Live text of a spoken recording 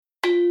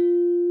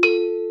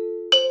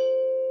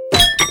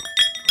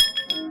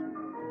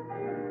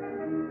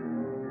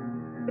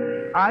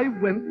I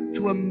went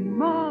to a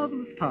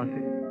marvelous party.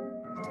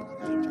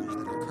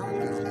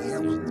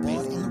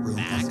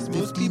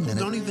 Most people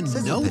don't even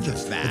know the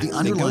facts. The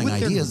underlying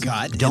ideas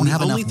gut, don't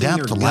have enough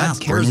depth to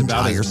last for an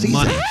entire season.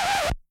 Money.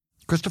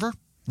 Christopher,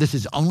 this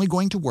is only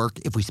going to work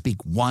if we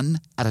speak one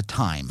at a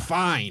time.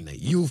 Fine,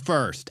 you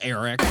first,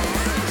 Eric.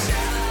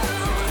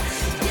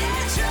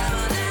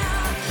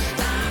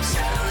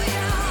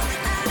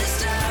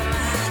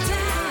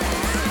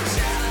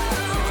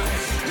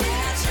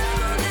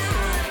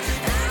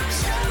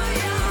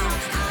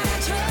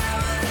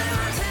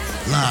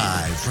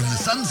 Live from the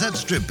Sunset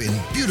Strip in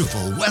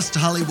beautiful West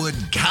Hollywood,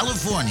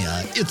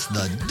 California, it's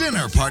the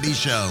Dinner Party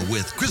Show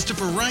with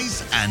Christopher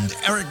Rice and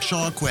Eric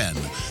Shaw Quinn,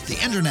 the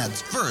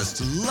internet's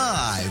first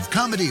live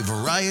comedy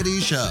variety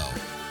show,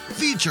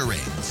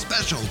 featuring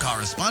special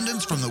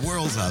correspondents from the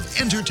worlds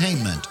of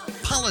entertainment,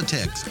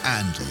 politics,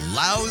 and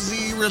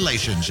lousy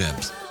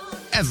relationships.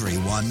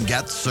 Everyone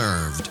gets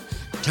served.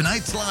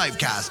 Tonight's live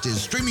cast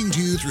is streaming to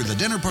you through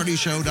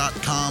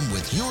thedinnerpartyshow.com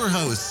with your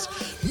hosts,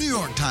 New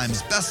York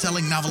Times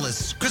bestselling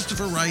novelists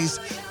Christopher Rice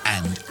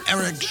and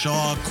Eric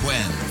Shaw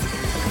Quinn.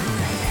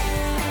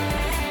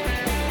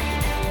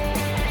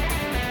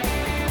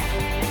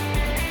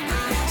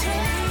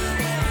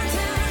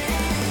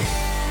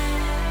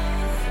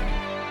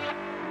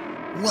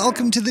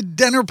 Welcome to the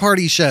Dinner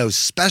Party Show,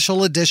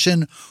 special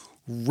edition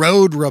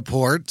Road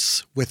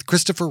Reports with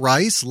Christopher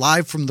Rice,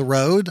 live from the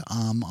road,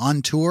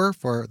 on tour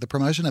for the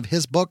promotion of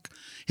his book,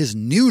 his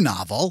new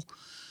novel,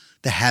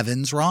 The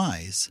Heavens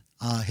Rise,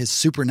 his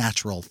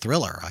supernatural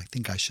thriller, I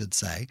think I should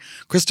say.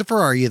 Christopher,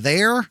 are you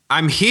there?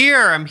 I'm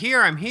here.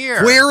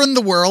 Where in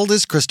the world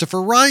is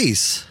Christopher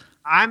Rice?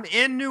 I'm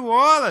in New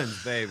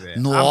Orleans, baby.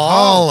 New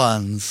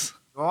Orleans.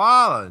 New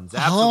Orleans,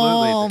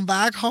 absolutely. Home,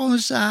 back home,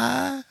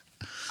 shy.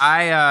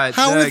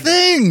 How are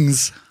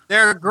things?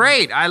 They're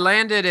great. I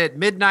landed at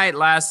midnight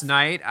last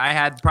night. I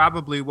had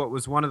probably what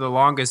was one of the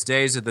longest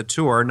days of the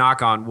tour,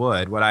 knock on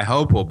wood, what I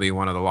hope will be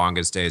one of the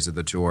longest days of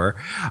the tour.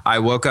 I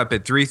woke up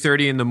at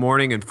 3:30 in the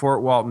morning in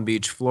Fort Walton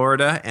Beach,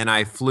 Florida, and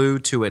I flew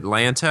to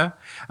Atlanta.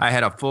 I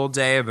had a full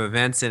day of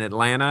events in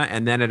Atlanta,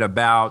 and then at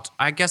about,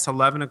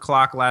 11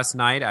 o'clock last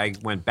night, I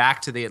went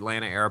back to the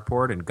Atlanta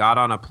airport and got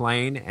on a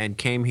plane and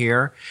came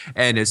here.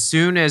 And as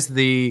soon as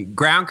the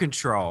ground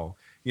control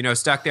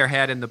stuck their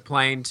head in the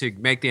plane to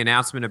make the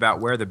announcement about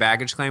where the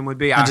baggage claim would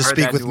be. And to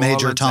speak with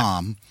Major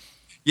Tom.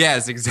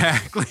 Yes,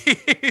 exactly.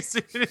 As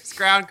soon as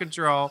ground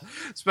control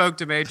spoke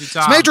to Major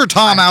Tom. It's Major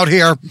Tom out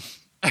here.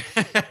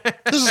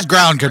 This is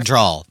ground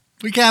control.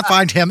 We can't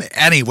find him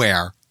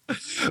anywhere.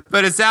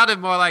 But it sounded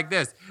more like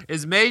this.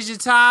 Is Major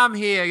Tom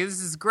here? This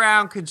is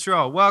ground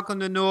control. Welcome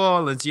to New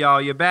Orleans,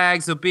 y'all. Your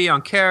bags will be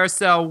on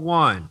Carousel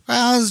 1.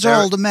 How's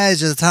old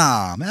Major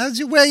Tom?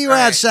 Where you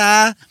at,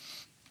 Shy?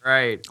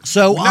 Right.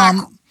 So,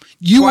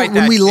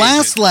 when we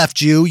last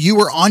left you, you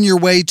were on your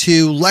way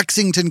to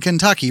Lexington,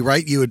 Kentucky,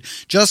 right? You had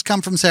just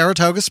come from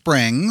Saratoga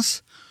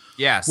Springs.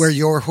 Yes. Where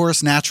your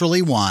horse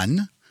naturally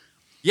won.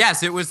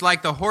 Yes, it was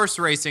like the horse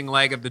racing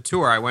leg of the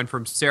tour. I went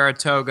from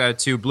Saratoga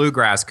to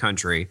Bluegrass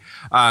Country.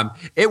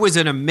 It was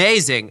an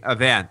amazing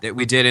event that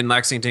we did in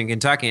Lexington,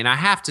 Kentucky. And I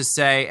have to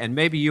say, and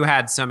maybe you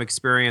had some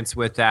experience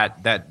with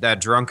that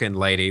drunken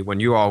lady when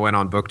you all went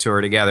on book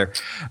tour together.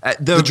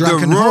 The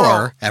drunken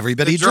whore.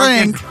 Everybody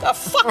drink. The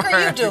fuck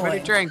are you doing?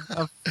 Everybody drink.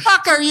 The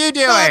fuck are you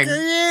doing? What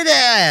are you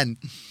doing?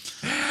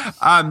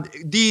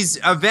 These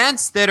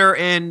events that are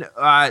in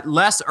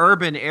less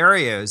urban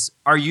areas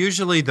are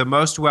usually the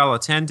most well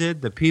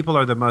attended. The people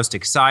are the most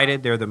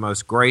excited. They're the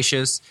most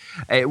gracious.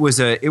 It was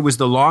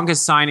the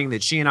longest signing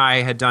that she and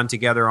I had done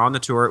together on the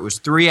tour. It was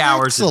 3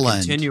 hours of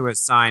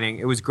continuous signing.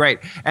 It was great,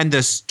 and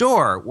the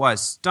store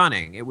was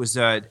stunning. It was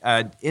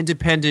an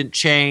independent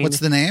chain. What's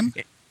the name?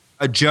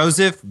 A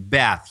Joseph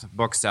Beth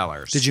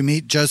Booksellers. Did you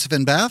meet Joseph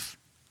and Beth?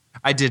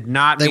 I did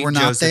not. They meet were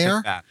not Joseph there?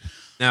 and Beth.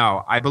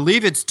 No, I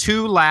believe it's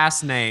two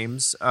last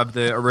names of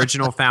the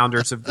original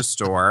founders of the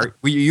store.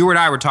 You and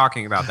I were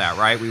talking about that,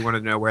 right? We wanted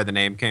to know where the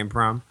name came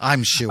from.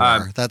 I'm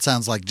sure. That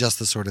sounds like just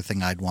the sort of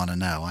thing I'd want to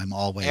know. I'm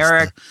always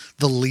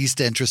the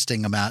least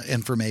interesting amount of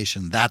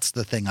information. That's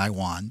the thing I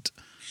want.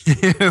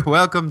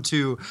 Welcome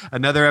to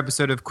another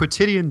episode of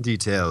Quotidian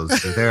Details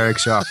with Eric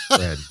Shaw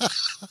Quinn.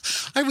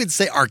 I would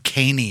say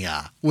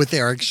Arcania with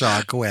Eric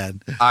Shaw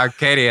Quinn.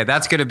 Arcadia.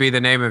 That's going to be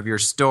the name of your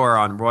store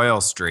on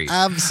Royal Street.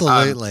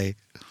 Absolutely.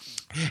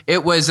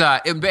 It was,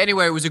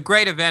 anyway, it was a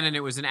great event, and it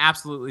was an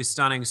absolutely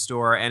stunning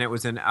store, and it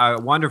was a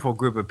wonderful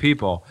group of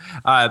people.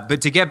 But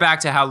to get back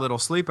to how little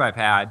sleep I've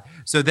had,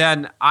 so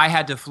then I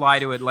had to fly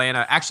to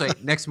Atlanta. Actually,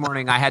 next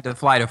morning I had to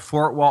fly to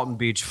Fort Walton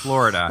Beach,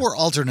 Florida. Or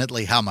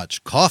alternately, how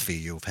much coffee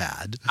you've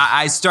had.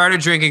 I started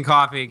drinking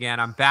coffee again.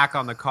 I'm back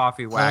on the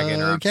coffee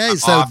wagon. Okay,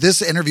 so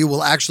this interview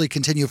will actually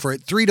continue for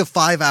 3 to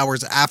 5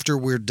 hours after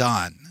we're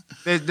done.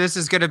 This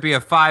is going to be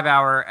a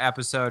 5-hour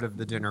episode of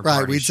the Dinner Party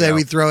Right, we'd say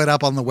we'd throw it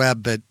up on the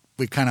web, but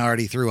we kind of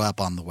already threw up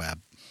on the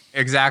web.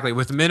 Exactly,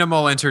 with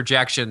minimal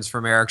interjections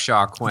from Eric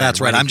Shaw Quinn. That's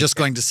right. I'm just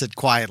going to sit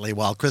quietly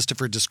while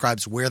Christopher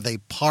describes where they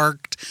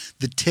parked,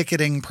 the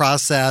ticketing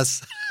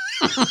process.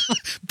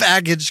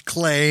 Baggage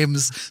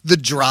claims, the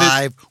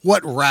drive,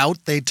 what route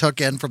they took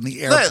in from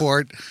the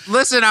airport.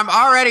 Listen, I'm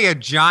already a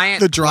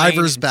giant. The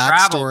driver's plane and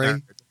travel backstory.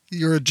 nerd.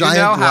 You're a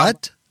giant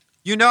what?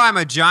 You know I'm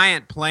a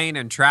giant plane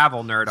and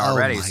travel nerd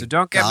already, my so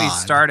don't get me God.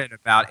 started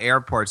about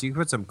airports. You can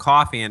put some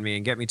coffee in me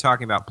and get me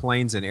talking about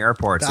planes and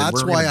airports. and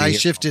That's we're why gonna I be-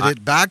 shifted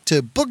it back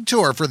to book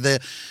tour for the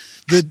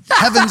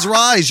Heaven's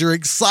Rise, your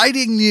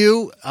exciting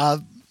new,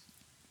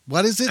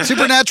 what is it?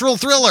 Supernatural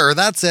thriller.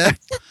 That's it.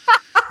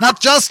 Not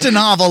just a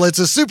novel. It's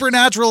a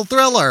supernatural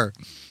thriller.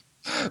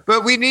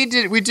 But we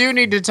do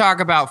need to talk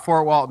about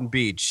Fort Walton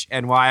Beach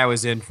and why I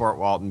was in Fort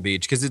Walton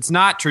Beach, because it's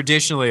not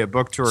traditionally a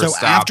book tour So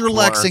stop. after for-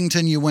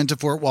 Lexington, you went to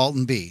Fort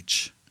Walton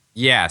Beach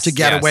yes, to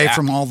get yes. away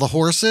from all the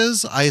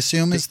horses, I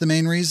assume is the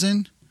main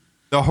reason.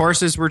 The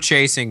horses were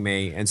chasing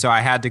me, and so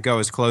I had to go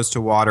as close to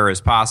water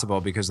as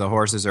possible because the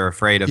horses are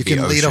afraid of You the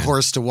can lead a ocean.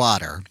 horse to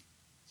water.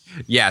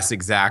 Yes,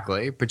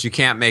 exactly. But you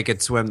can't make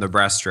it swim the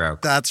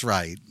breaststroke. That's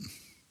right.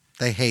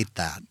 They hate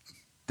that.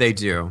 They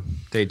do.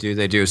 They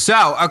do.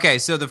 So, okay,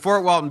 so the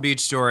Fort Walton Beach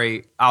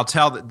story, I'll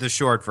tell the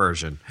short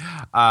version,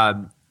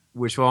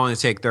 which will only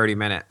take 30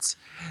 minutes.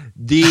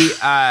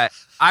 I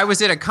was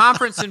at a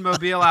conference in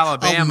Mobile,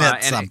 Alabama. I'll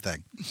knit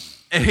something.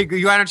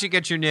 Why don't you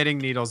get your knitting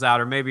needles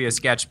out or maybe a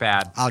sketch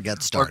pad? I'll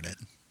get started.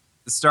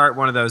 Start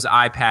one of those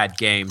iPad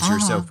games you're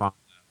so fond of.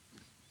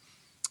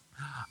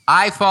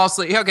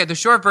 The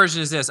short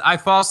version is this. I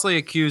falsely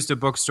accused a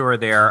bookstore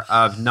there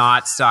of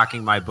not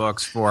stocking my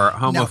books for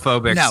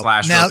homophobic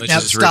 /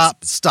 religious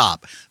reasons.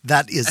 Stop.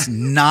 That is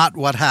not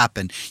what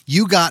happened.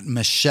 You got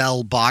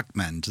Michelle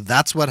Bachman.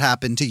 That's what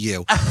happened to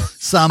you.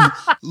 Some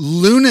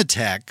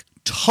lunatic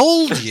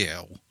told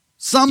you.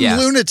 Some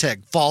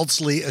lunatic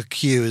falsely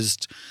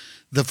accused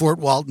the Fort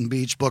Walton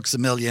Beach Books A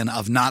Million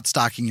of not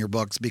stocking your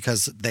books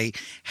because they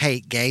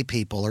hate gay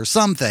people or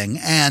something.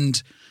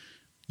 And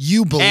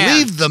you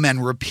believed them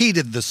and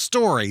repeated the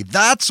story.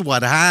 That's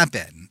what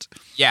happened.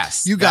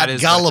 Yes. You got that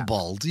is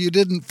gullible. You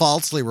didn't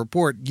falsely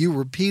report. You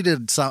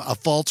repeated a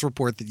false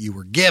report that you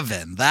were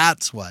given.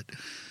 That's what.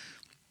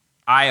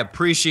 I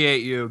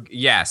appreciate you.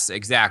 Yes,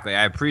 exactly.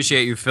 I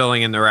appreciate you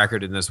filling in the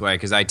record in this way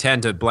because I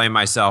tend to blame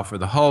myself for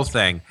the whole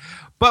thing.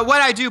 But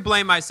what I do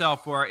blame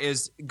myself for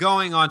is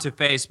going onto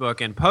Facebook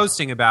and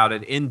posting about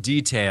it in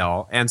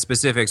detail and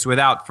specifics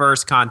without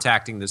first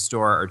contacting the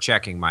store or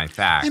checking my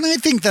facts. And I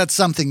think that's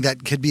something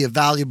that could be a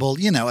valuable,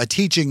 a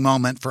teaching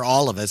moment for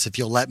all of us. If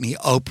you'll let me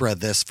Oprah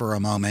this for a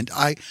moment.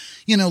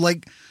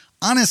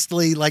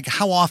 Honestly,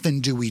 how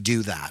often do we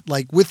do that?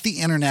 Like with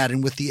the internet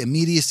and with the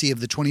immediacy of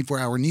the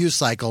 24-hour news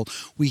cycle,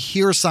 we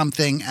hear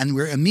something and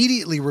we're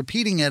immediately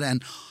repeating it,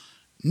 and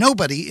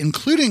nobody,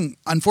 including,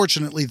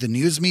 unfortunately, the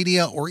news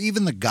media or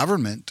even the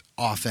government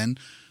often,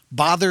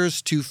 bothers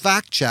to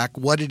fact check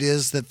what it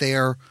is that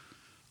they're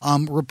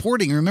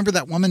reporting. Remember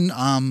that woman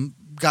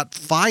got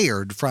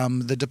fired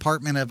from the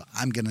Department of,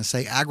 I'm going to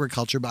say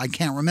agriculture, but I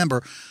can't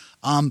remember,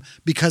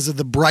 because of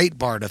the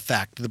Breitbart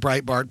effect. The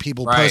Breitbart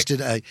people posted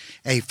a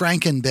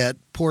Frankenbit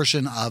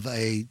portion of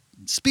a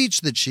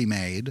speech that she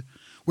made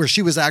where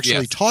she was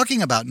actually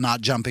talking about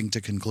not jumping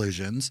to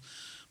conclusions.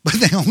 But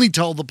they only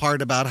told the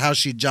part about how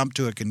she jumped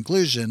to a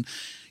conclusion.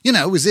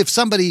 It was if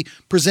somebody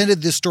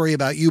presented this story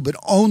about you, but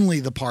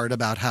only the part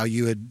about how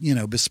you had,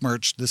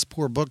 besmirched this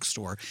poor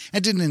bookstore.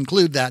 It didn't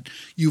include that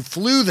you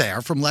flew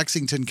there from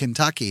Lexington,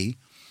 Kentucky.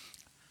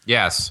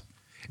 Yes.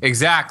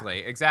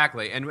 Exactly.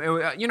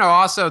 And,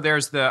 also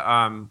there's the,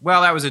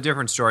 that was a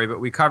different story,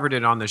 but we covered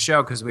it on the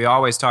show because we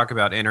always talk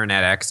about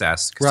internet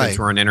excess since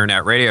we're an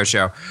internet radio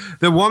show.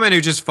 The woman who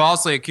just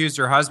falsely accused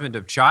her husband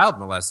of child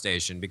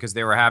molestation because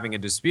they were having a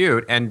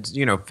dispute and,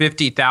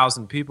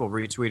 50,000 people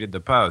retweeted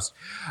the post.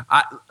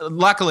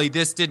 Luckily,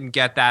 this didn't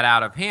get that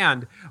out of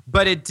hand,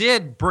 but it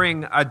did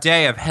bring a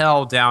day of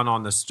hell down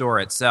on the store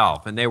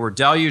itself. And they were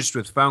deluged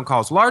with phone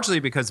calls, largely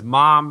because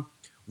mom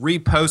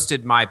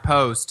reposted my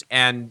post,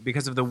 and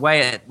because of the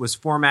way it was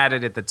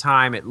formatted at the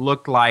time, it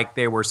looked like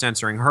they were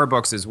censoring her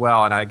books as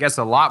well. And I guess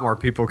a lot more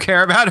people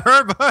care about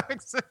her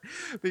books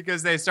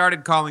because they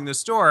started calling the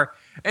store.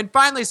 And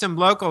finally, some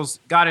locals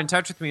got in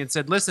touch with me and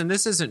said, listen,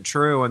 this isn't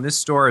true, and this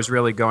store is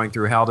really going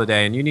through hell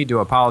today, and you need to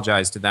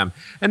apologize to them.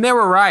 And they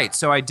were right.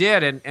 So I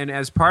did, and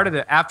as part of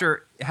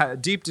after a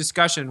deep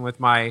discussion with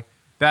my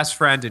best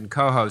friend and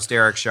co-host,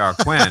 Eric Shaw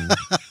Quinn,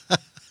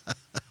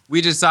 we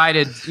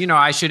decided,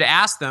 I should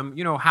ask them,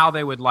 how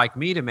they would like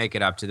me to make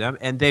it up to them.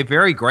 And they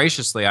very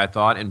graciously, I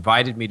thought,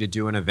 invited me to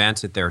do an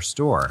event at their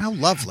store. How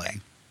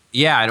lovely.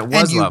 Yeah, and it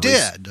was lovely.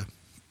 And you did.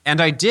 And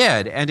I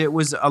did. And it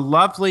was a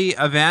lovely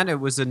event.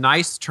 It was a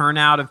nice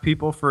turnout of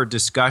people for a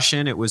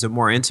discussion. It was a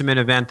more intimate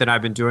event than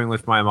I've been doing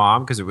with my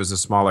mom because it was a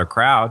smaller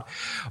crowd.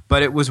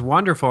 But it was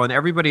wonderful. And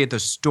everybody at the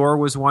store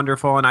was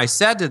wonderful. And I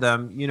said to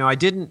them, I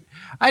didn't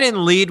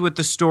lead with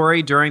the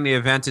story during the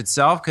event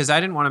itself because I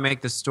didn't want to make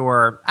the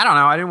store, I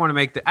didn't want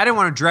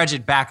to dredge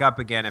it back up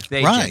again if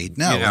they did.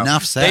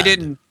 Enough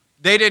said.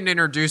 They didn't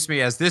introduce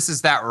me as this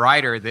is that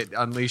writer that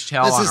unleashed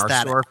hell on our store. This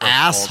is that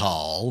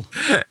asshole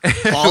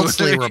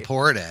falsely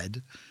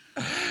reported.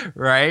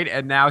 Right.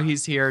 And now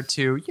he's here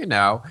to,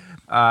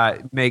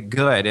 make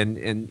good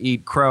and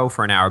eat crow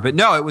for an hour. But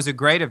no, it was a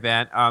great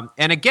event.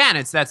 And again,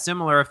 it's that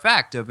similar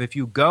effect of if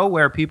you go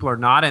where people are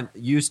not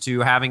used to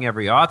having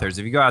every authors.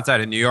 If you go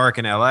outside of New York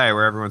and LA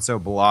where everyone's so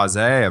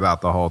blasé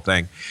about the whole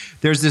thing,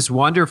 there's this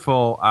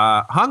wonderful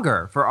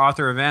hunger for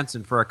author events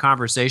and for a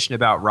conversation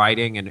about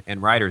writing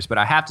and writers. But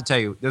I have to tell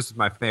you, this is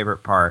my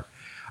favorite part.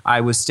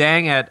 I was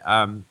staying at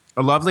a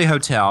lovely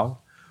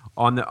hotel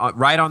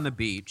right on the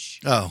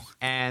beach. Oh,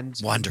 and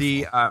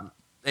wonderful.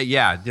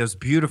 Yeah, those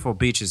beautiful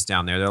beaches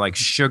down there. They're like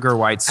sugar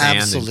white sand.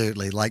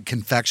 Absolutely, like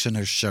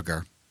confectioner's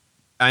sugar.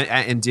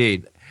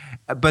 Indeed.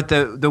 But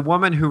the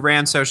woman who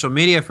ran social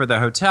media for the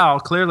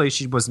hotel, clearly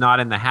she was not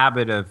in the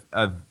habit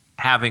of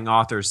having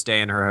authors stay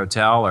in her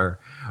hotel or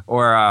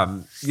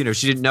she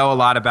didn't know a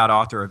lot about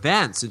author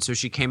events. And so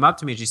she came up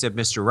to me and she said,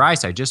 Mr.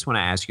 Rice, I just want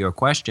to ask you a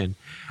question.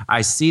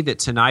 I see that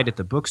tonight at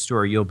the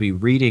bookstore you'll be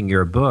reading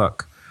your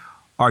book.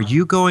 Are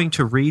you going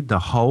to read the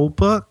whole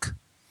book?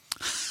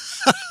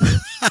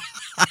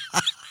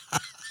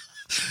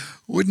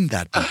 Wouldn't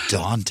that be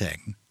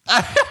daunting?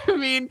 I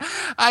mean,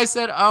 I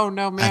said, "Oh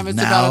no, ma'am, and it's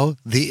now about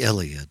the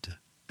Iliad."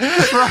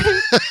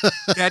 Right?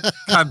 Get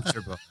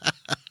comfortable.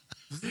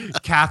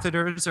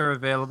 Catheters are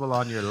available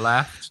on your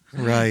left.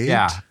 Right.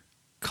 Yeah.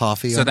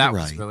 Coffee so on the that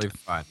right. was really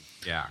fun.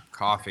 Yeah,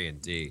 coffee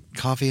indeed.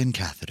 Coffee and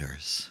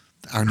catheters.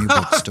 Our new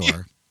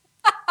bookstore.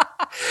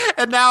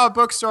 And now a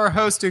bookstore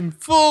hosting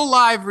full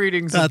live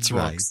readings That's of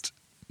books. right.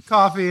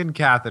 Coffee and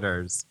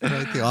catheters.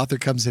 Right. The author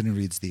comes in and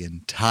reads the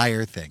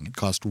entire thing. It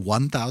costs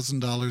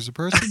 $1,000 a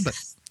person, but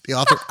the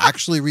author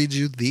actually reads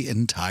you the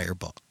entire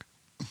book.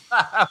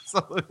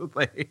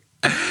 Absolutely.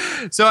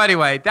 So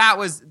anyway, that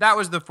was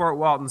the Fort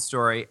Walton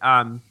story.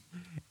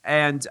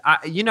 And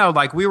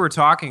like we were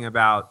talking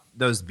about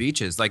those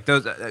beaches, like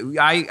those,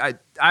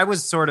 I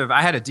was sort of,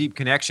 I had a deep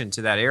connection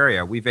to that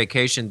area. We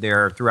vacationed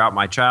there throughout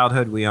my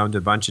childhood. We owned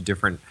a bunch of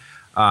different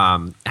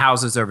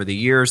houses over the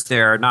years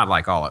there, not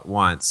like all at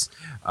once,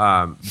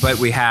 but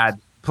we had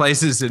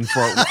places in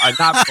Fort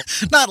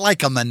not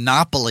like a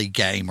Monopoly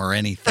game or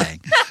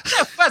anything.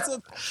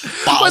 It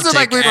Baltic wasn't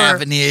like we were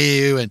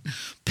Avenue and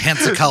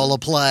Pensacola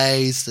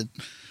Place and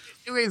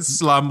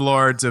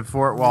slumlords of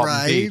Fort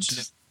Walton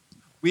Beach.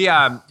 We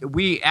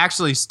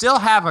actually still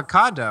have a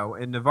condo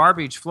in Navarre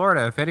Beach,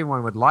 Florida. If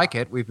anyone would like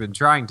it, we've been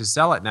trying to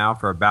sell it now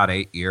for about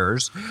 8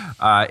 years,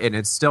 and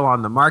it's still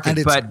on the market. And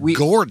it's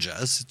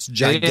gorgeous. It's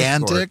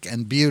gigantic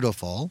and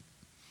beautiful.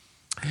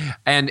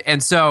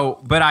 And so,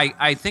 but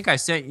I think I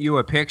sent you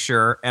a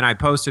picture, and I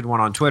posted one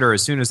on Twitter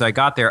as soon as I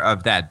got there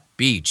of that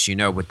beach,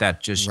 with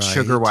that just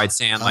sugar white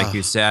sand, like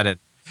you said,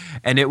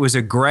 and it was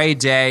a gray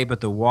day, but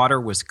the water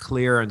was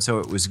clear, and so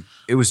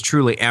it was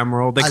truly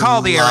emerald. They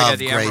call the area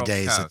the Emerald gray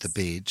days Coast. at the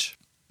beach.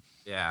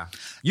 Yeah,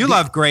 you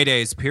love gray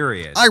days,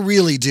 period. I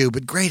really do,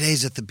 but gray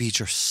days at the beach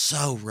are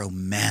so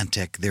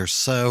romantic. They're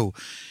so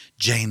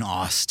Jane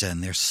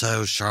Austen. They're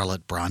so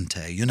Charlotte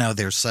Bronte.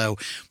 They're so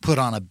put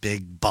on a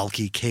big,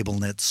 bulky cable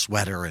knit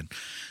sweater and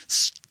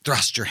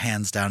thrust your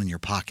hands down in your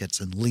pockets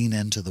and lean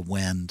into the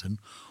wind and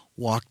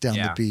walk down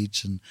the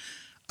beach and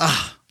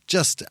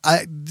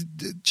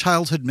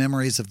childhood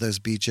memories of those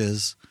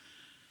beaches.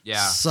 Yeah.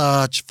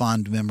 Such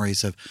fond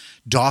memories of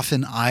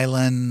Dauphin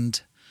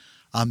Island,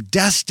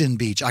 Destin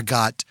Beach. I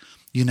got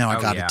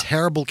a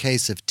terrible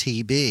case of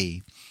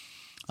TB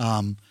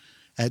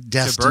at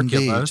Destin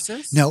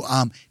Beach. No,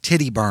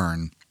 titty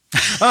burn.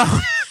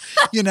 Oh.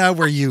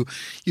 Where you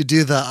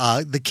do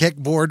the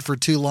kickboard for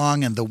too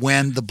long and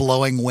the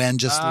blowing wind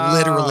just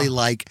literally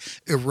like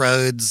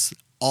erodes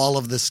all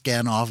of the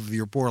skin off of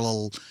your poor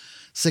little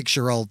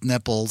 6-year-old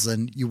nipples,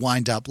 and you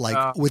wind up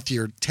with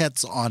your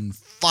tits on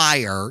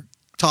fire,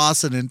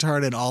 tossing and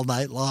turning all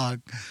night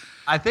long.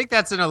 I think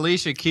that's an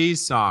Alicia Keys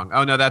song.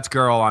 Oh no, that's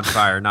 "Girl on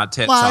Fire," not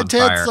 "Tits My on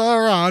Fire." tits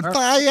are on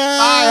fire.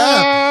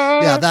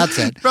 Yeah, that's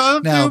it.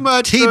 From now, too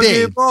much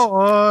TB.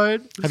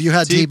 board. Have you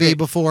had TB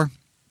before?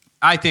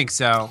 I think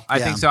so. I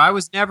think so. I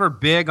was never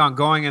big on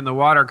going in the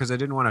water because I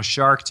didn't want a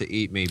shark to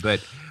eat me.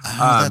 But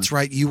that's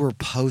right. You were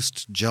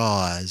post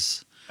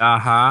Jaws.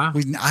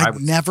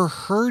 I've never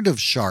heard of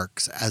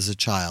sharks as a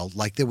child.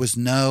 Like I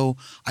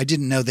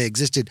didn't know they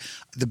existed.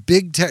 The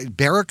big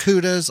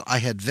barracudas I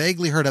had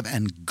vaguely heard of,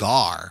 and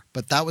gar,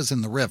 but that was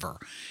in the river,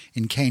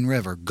 in Cane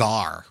River.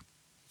 Gar.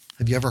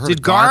 Have you ever heard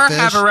of gar? Did gar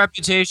have a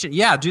reputation?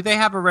 Yeah. Do they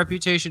have a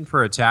reputation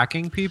for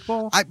attacking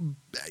people?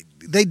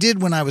 They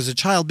did when I was a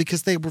child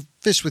because they were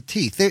fish with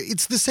teeth.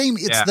 It's the same.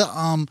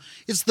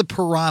 It's the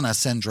piranha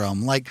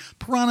syndrome. Like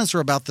piranhas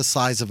are about the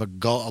size of a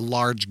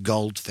large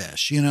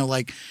goldfish.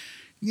 Like.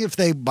 If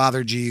they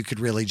bothered you, you could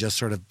really just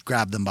sort of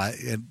grab them by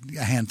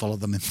a handful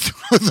of them and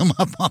throw them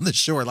up on the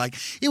shore. Like,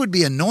 it would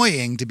be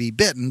annoying to be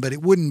bitten, but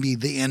it wouldn't be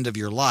the end of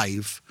your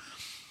life.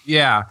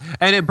 Yeah.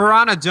 And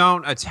piranha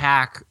don't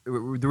attack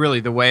really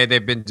the way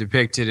they've been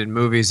depicted in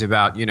movies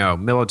about,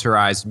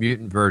 militarized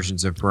mutant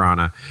versions of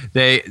piranha.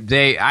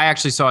 I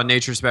actually saw a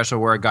nature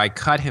special where a guy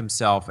cut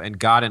himself and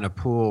got in a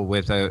pool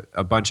with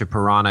a bunch of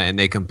piranha, and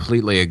they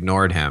completely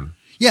ignored him.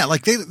 Yeah,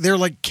 like they're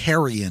like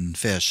carrion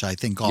fish, I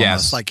think, almost.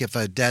 Yes. Like if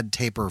a dead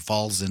tapir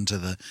falls into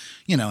the,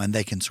 and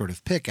they can sort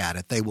of pick at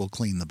it, they will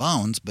clean the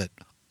bones, but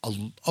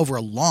over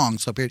a long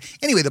slow period.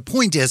 Anyway, the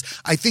point is,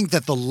 I think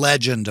that the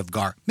legend of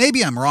Gar,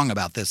 maybe I'm wrong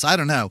about this, I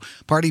don't know.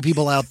 Party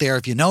people out there,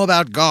 if you know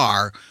about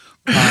Gar,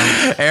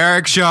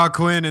 Eric Shaw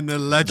Quinn and the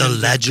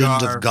legend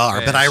of Gar.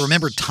 fish. But I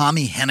remember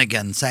Tommy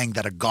Hennigan saying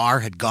that a Gar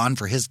had gone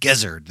for his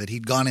gizzard, that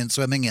he'd gone in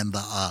swimming in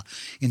the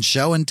in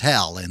show and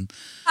tell in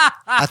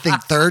I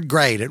think third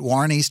grade at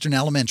Warren Eastern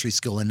Elementary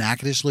School in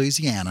Natchitoches,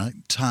 Louisiana.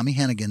 Tommy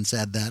Hennigan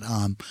said that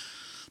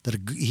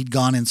he'd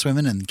gone in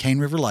swimming in Cane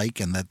River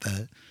Lake and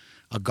that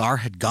a Gar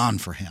had gone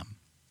for him.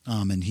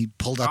 And he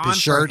pulled up his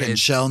shirt and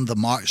showed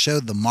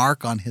the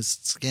mark on his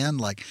skin,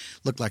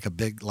 looked like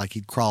like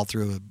he'd crawled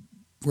through a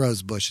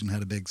rose bush and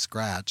had a big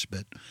scratch.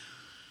 But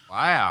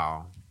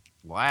wow.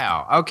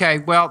 Okay,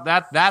 well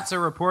that's a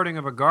reporting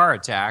of a Gar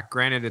attack.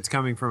 Granted, it's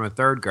coming from a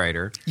third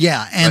grader.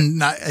 Yeah, and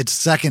it's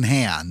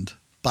secondhand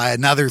by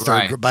another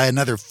by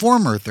another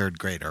former third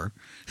grader.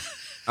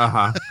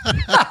 Uh-huh.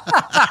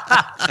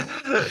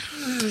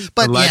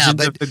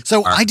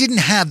 So I didn't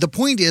have, the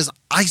point is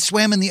I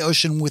swam in the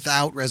ocean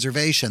without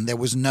reservation. There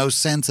was no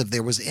sense of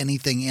there was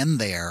anything in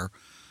there.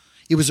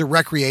 It was a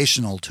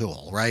recreational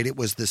tool, right? It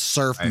was this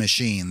surf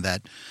machine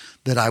that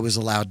I was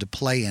allowed to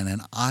play in.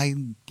 And I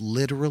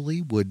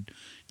literally would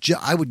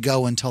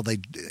go until they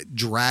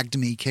dragged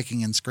me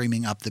kicking and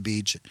screaming up the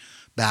beach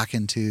back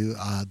into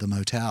the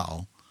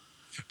motel.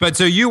 But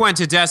so you went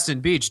to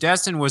Destin Beach.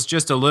 Destin was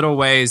just a little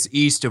ways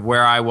east of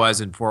where I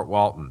was in Fort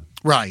Walton.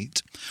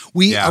 Right.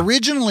 We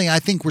originally, I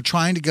think, were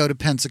trying to go to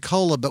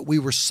Pensacola, but we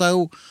were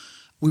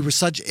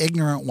such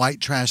ignorant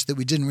white trash that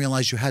we didn't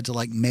realize you had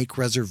to make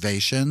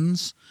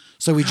reservations.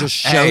 So we just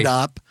showed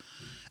up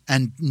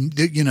and,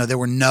 there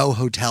were no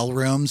hotel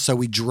rooms. So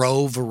we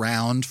drove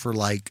around for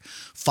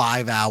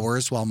 5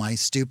 hours while my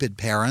stupid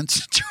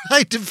parents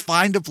tried to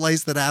find a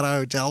place that had a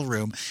hotel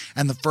room.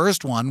 And the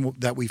first one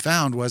that we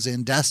found was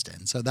in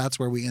Destin. So that's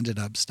where we ended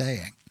up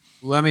staying.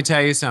 Let me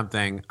tell you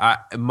something.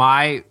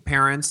 My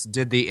parents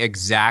did the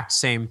exact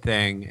same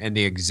thing in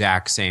the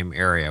exact same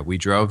area. We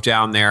drove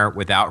down there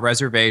without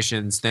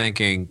reservations,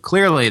 thinking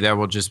clearly there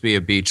will just be a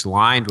beach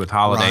lined with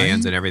Holiday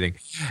Inns and everything.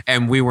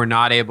 And we were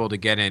not able to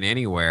get in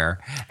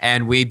anywhere.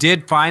 And we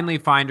did finally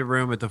find a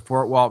room at the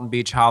Fort Walton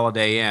Beach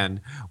Holiday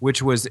Inn,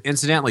 which was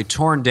incidentally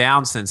torn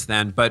down since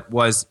then, but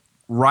was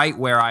right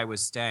where I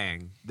was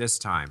staying this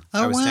time.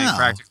 I was staying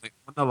practically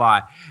on the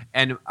lot.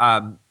 And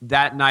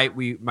that night,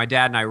 my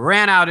dad and I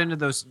ran out into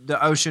the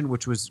ocean,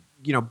 which was,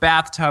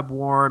 bathtub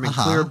warm and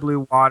clear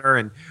blue water.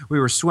 And we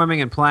were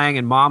swimming and playing.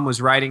 And Mom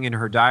was writing in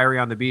her diary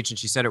on the beach. And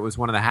she said it was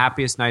one of the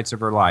happiest nights of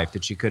her life,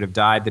 that she could have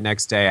died the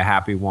next day a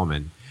happy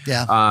woman.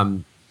 Yeah.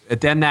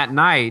 Then that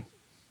night,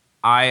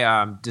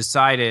 I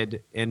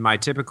decided in my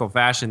typical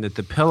fashion that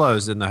the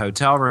pillows in the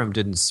hotel room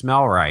didn't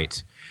smell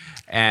right.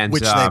 And,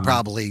 which they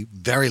probably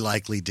very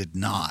likely did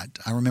not.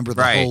 I remember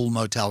the whole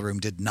motel room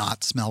did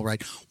not smell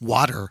right.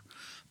 Water.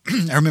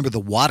 I remember the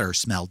water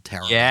smelled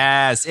terrible.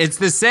 Yes. It's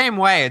the same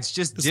way. It's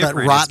just different.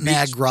 That rotten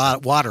egg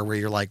water where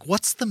you're like,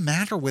 what's the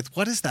matter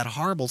what is that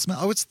horrible smell?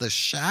 Oh, it's the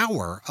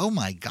shower. Oh,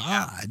 my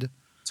God.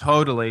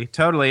 Totally.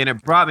 And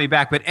it brought me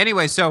back. But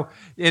anyway, so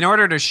in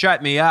order to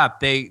shut me up,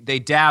 they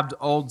dabbed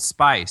Old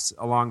Spice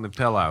along the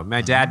pillow.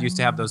 My dad used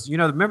to have those,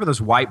 remember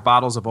those white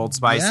bottles of Old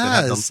Spice?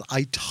 Yes,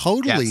 I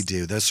totally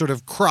do. Those sort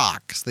of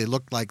Crocs. They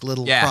look like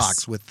little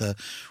Crocs with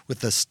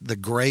the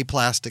gray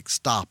plastic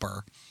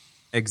stopper.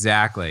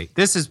 Exactly.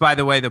 This is, by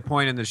the way, the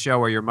point in the show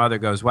where your mother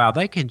goes, wow,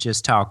 they can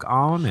just talk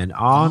on and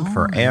on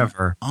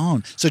forever.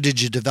 So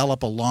did you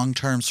develop a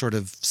long-term sort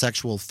of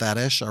sexual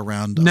fetish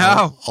around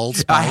Old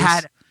I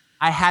Spice?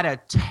 had a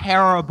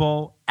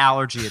terrible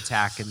allergy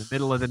attack in the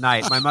middle of the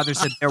night. My mother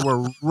said there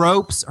were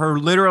ropes, her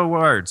literal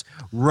words,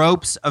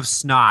 ropes of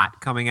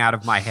snot coming out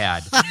of my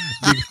head.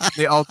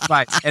 The Old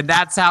Spice. And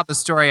that's how the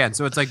story ends.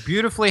 So it's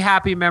beautifully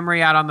happy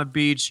memory out on the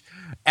beach,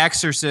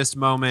 exorcist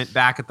moment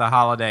back at the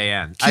Holiday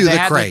Inn. Cue they the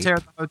had crepe. to tear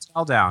the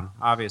hotel down,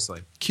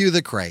 obviously. Cue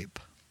the crepe.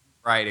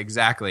 Right,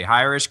 exactly.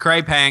 Irish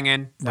crepe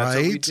hanging. That's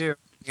what we Right. do.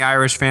 The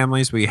Irish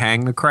families, we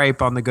hang the crepe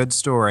on the good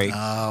story.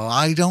 Oh,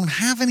 I don't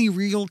have any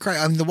real crepe.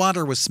 I mean, the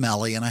water was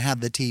smelly and I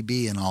had the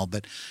TB and all,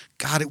 but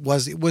God, it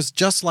was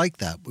just like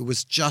that. It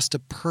was just a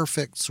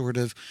perfect sort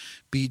of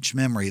beach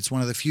memory. It's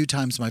one of the few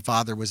times my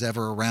father was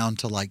ever around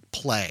to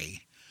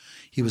play.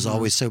 He was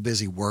always so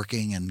busy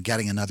working and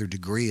getting another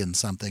degree in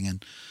something.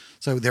 And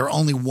so there are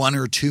only one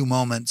or two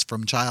moments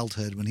from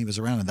childhood when he was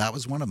around. And that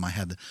was one of them. I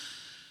had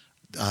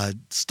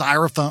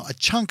styrofoam, a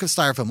chunk of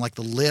styrofoam, like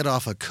the lid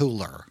off a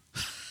cooler.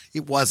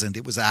 It wasn't.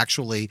 It was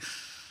actually,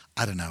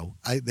 I don't know.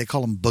 They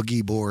call them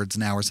boogie boards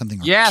now or something,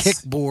 or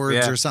kick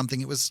boards or something.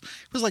 It was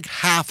like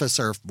half a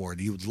surfboard.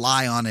 You would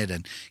lie on it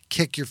and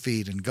kick your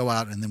feet and go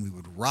out, and then we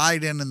would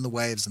ride in the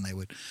waves, and they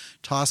would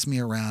toss me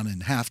around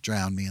and half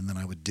drown me, and then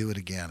I would do it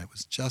again. It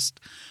was just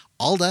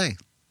all day.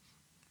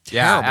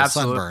 Terrible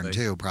absolutely. sunburn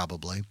too,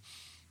 probably.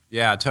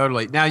 Yeah,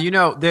 totally. Now,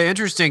 the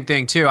interesting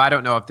thing, too, I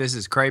don't know if this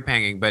is crepe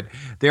hanging, but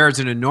there's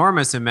an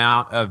enormous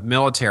amount of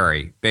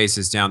military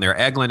bases down there.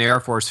 Eglin Air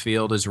Force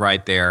Field is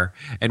right there.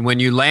 And when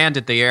you land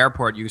at the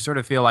airport, you sort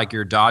of feel like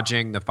you're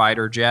dodging the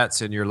fighter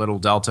jets in your little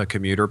Delta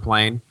commuter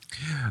plane.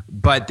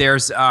 But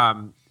there's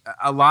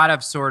a lot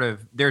of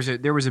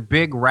there was a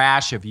big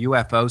rash of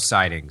UFO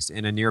sightings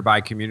in a nearby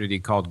community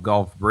called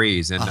Gulf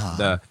Breeze. And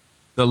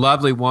the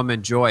lovely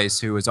woman, Joyce,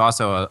 who was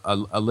also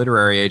a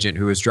literary agent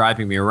who was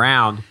driving me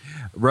around,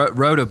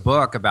 wrote a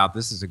book about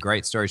this. Is a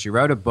great story. She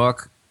wrote a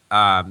book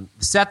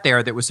set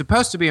there that was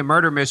supposed to be a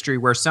murder mystery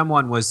where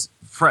someone was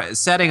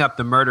setting up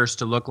the murders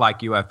to look like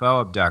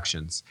UFO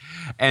abductions.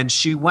 And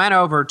she went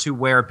over to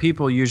where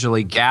people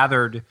usually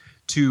gathered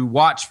to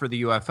watch for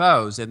the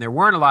UFOs. And there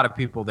weren't a lot of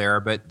people there,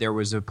 but there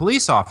was a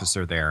police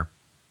officer there.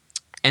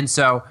 And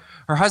so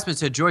her husband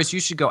said, Joyce, you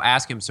should go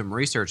ask him some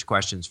research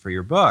questions for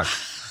your book.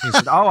 He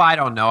said, oh, I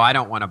don't know. I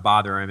don't want to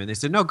bother him. And they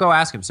said, no, go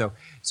ask him. So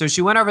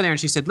she went over there and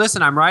she said,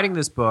 listen, I'm writing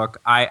this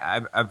book.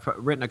 I've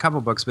written a couple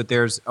books, but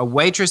there's a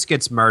waitress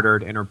gets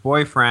murdered and her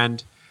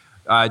boyfriend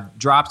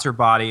drops her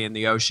body in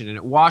the ocean and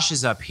it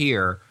washes up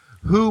here.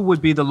 Who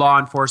would be the law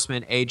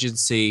enforcement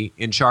agency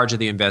in charge of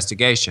the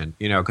investigation?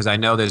 Because I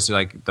know there's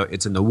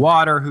it's in the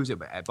water. Who's it?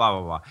 Blah,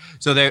 blah, blah.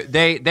 So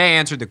they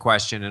answered the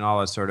question and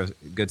all this sort of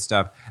good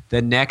stuff.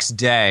 The next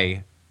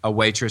day, a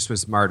waitress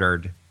was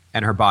murdered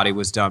and her body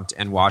was dumped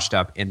and washed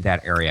up in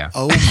that area.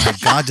 Oh, my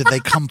God. Did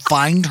they come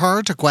find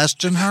her to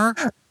question her?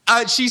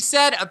 She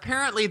said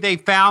apparently they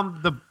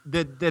found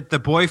that the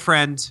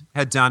boyfriend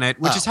had done it,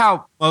 which is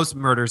how most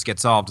murders get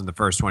solved in the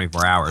first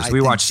 24 hours.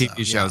 We watch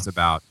TV shows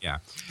about,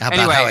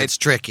 how it's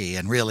tricky,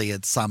 and really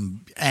it's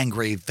some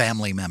angry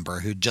family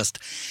member who just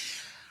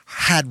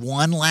had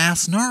one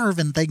last nerve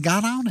and they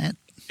got on it.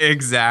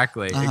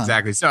 Exactly.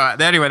 So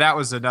anyway, that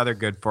was another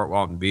good Fort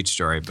Walton Beach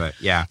story, but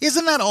yeah.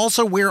 Isn't that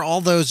also where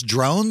all those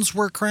drones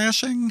were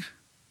crashing?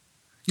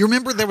 You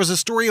remember there was a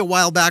story a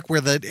while back where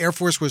the Air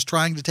Force was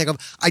trying to take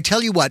off. I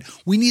tell you what,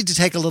 we need to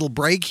take a little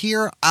break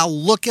here. I'll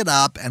look it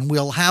up and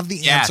we'll have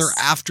the answer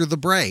after the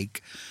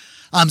break.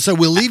 So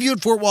we'll leave you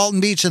at Fort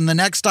Walton Beach, and the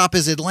next stop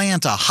is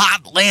Atlanta,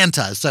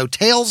 Hotlanta. So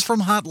tales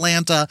from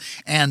Hotlanta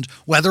and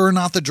whether or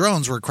not the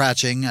drones were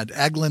crashing at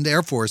Eglin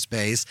Air Force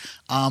Base.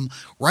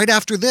 Right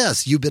after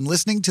this, you've been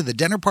listening to the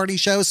Dinner Party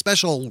Show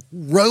special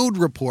road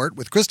report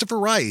with Christopher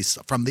Rice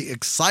from the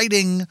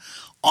exciting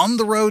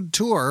on-the-road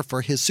tour for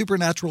his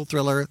supernatural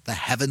thriller, The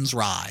Heavens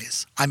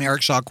Rise. I'm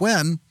Eric Shaw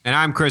Quinn. And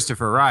I'm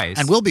Christopher Rice.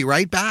 And we'll be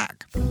right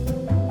back.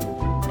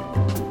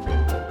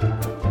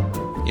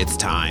 It's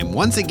time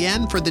once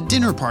again for the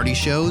Dinner Party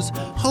Show's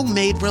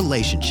homemade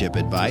relationship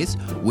advice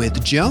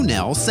with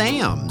Jonelle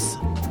Sams.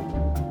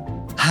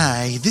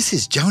 Hi, this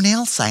is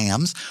Jonelle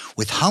Sams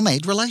with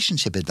homemade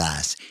relationship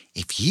advice.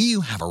 If you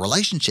have a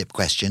relationship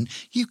question,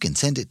 you can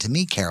send it to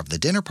me, care of the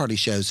Dinner Party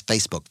Show's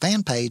Facebook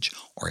fan page,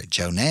 or at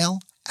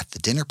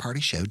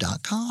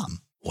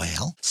jonelle@thedinnerpartyshow.com.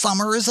 Well,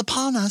 summer is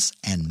upon us,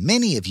 and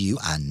many of you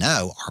I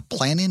know are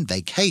planning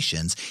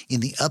vacations in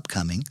the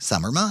upcoming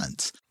summer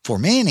months. For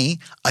many,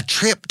 a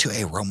trip to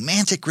a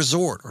romantic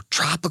resort or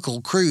tropical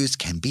cruise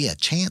can be a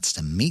chance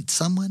to meet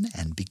someone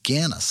and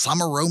begin a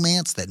summer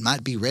romance that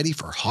might be ready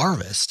for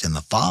harvest in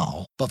the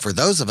fall. But for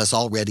those of us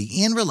already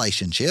in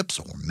relationships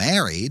or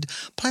married,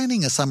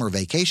 planning a summer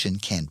vacation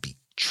can be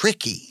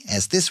tricky,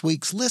 as this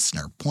week's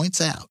listener points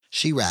out.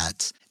 She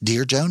writes,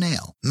 Dear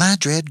Jonelle, my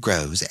dread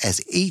grows as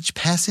each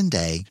passing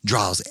day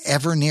draws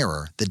ever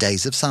nearer the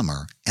days of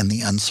summer and the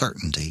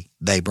uncertainty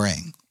they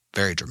bring.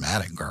 Very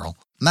dramatic, girl.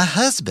 My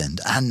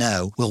husband, I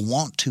know, will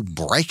want to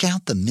break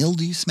out the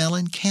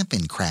mildew-smelling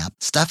camping crap,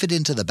 stuff it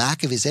into the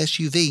back of his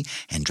SUV,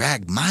 and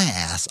drag my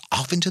ass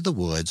off into the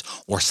woods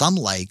or some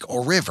lake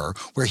or river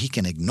where he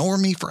can ignore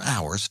me for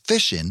hours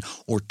fishing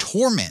or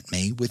torment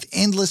me with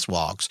endless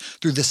walks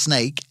through the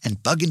snake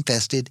and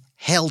bug-infested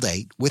hell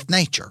date with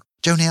nature.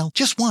 Jonelle,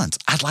 just once,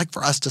 I'd like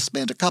for us to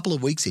spend a couple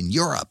of weeks in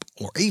Europe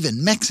or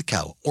even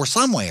Mexico or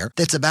somewhere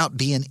that's about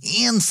being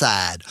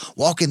inside,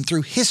 walking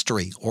through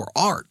history or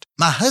art.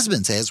 My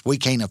husband says we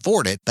can't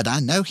afford it, but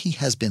I know he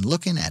has been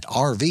looking at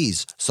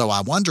RVs, so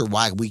I wonder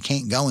why we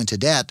can't go into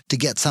debt to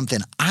get something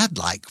I'd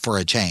like for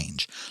a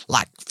change,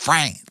 like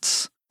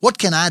France. What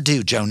can I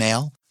do,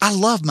 Jonelle? I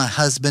love my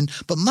husband,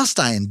 but must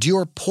I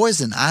endure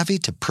poison ivy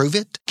to prove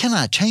it? Can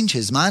I change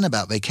his mind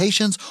about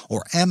vacations,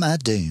 or am I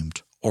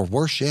doomed? Or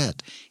worse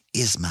yet,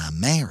 is my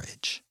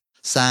marriage?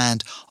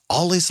 Signed,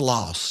 All Is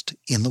Lost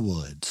in the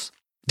Woods.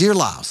 Dear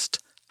Lost,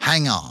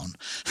 hang on.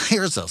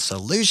 Here's a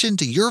solution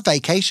to your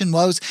vacation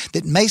woes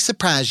that may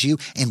surprise you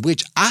and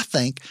which I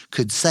think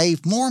could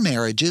save more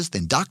marriages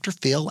than Dr.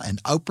 Phil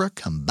and Oprah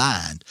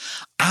combined.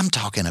 I'm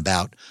talking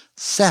about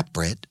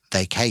separate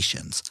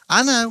vacations.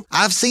 I know,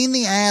 I've seen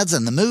the ads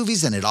and the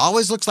movies, and it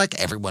always looks like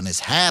everyone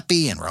is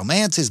happy and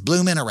romance is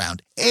blooming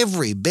around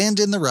every bend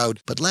in the road.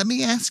 But let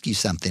me ask you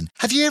something.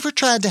 Have you ever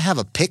tried to have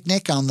a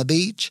picnic on the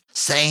beach?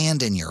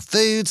 Sand in your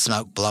food,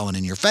 smoke blowing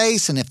in your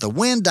face, and if the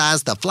wind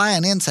dies, the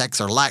flying insects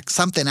are like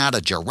something out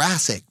of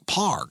Jurassic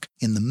Park.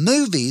 In the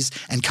movies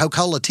and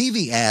Coca-Cola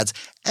TV ads,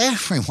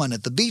 everyone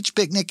at the beach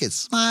picnic is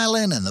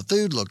smiling and the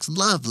food looks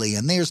lovely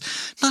and there's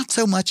not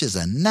so much as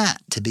a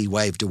gnat to be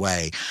waved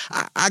away.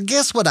 I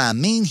guess what I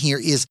mean here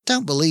is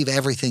don't believe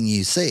everything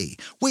you see.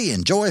 We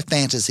enjoy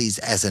fantasies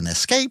as an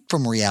escape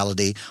from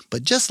reality,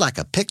 but just like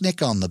a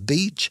picnic on the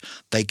beach,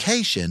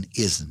 vacation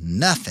is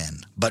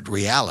nothing but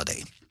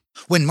reality.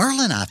 When Merle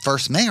and I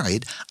first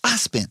married, I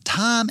spent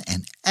time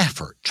and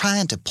effort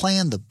trying to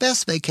plan the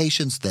best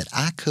vacations that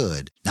I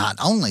could, not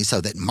only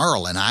so that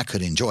Merle and I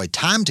could enjoy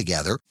time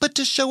together, but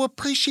to show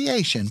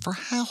appreciation for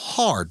how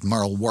hard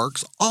Merle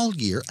works all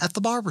year at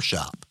the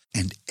barbershop.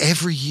 And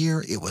every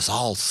year it was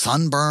all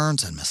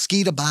sunburns and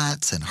mosquito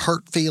bites and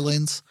hurt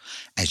feelings.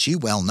 As you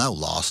well know,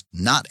 Lost,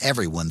 not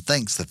everyone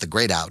thinks that the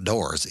great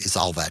outdoors is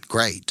all that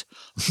great.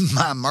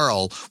 My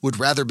Merle would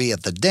rather be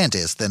at the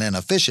dentist than in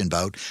a fishing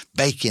boat,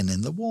 baking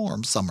in the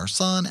warm summer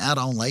sun out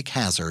on Lake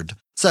Hazard.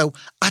 So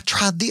I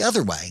tried the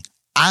other way.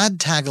 I'd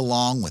tag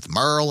along with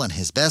Merle and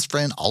his best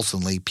friend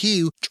Olson Lee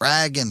Pugh,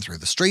 dragging through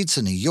the streets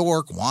of New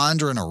York,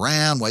 wandering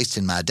around,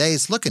 wasting my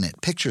days looking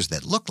at pictures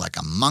that looked like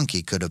a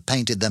monkey could have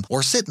painted them,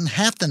 or sitting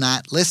half the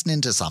night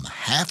listening to some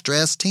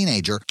half-dressed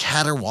teenager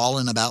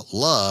caterwauling about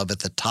love at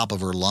the top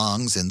of her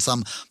lungs in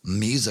some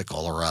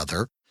musical or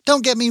other.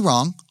 Don't get me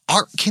wrong,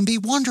 art can be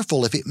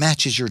wonderful if it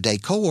matches your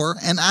decor,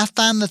 and I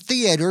find the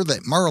theater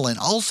that Merle and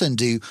Olson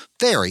do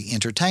very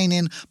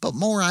entertaining, but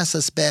more I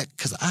suspect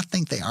because I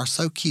think they are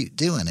so cute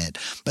doing it.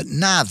 But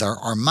neither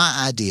are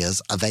my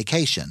ideas of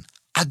vacation.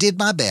 I did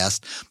my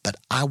best, but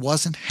I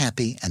wasn't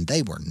happy and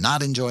they were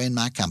not enjoying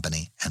my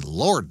company, and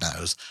Lord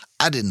knows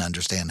I didn't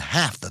understand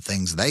half the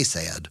things they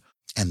said.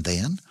 And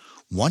then,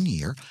 one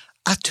year,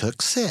 I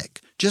took sick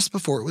just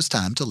before it was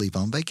time to leave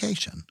on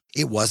vacation.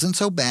 It wasn't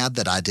so bad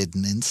that I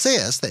didn't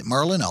insist that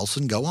Merle and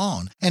Olson go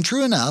on, and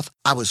true enough,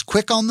 I was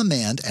quick on the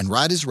mend and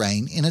right as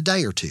rain in a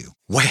day or two.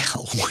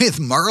 Well, with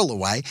Merle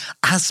away,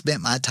 I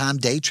spent my time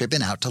day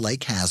tripping out to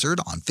Lake Hazard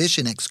on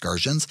fishing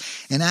excursions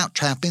and out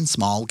trapping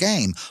small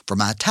game for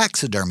my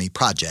taxidermy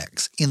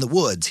projects in the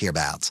woods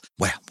hereabouts.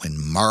 Well, when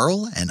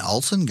Merle and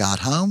Olson got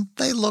home,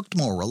 they looked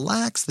more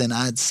relaxed than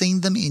I'd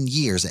seen them in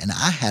years, and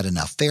I had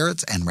enough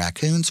ferrets and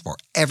raccoons for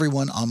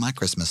everyone on my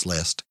Christmas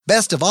list.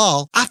 Best of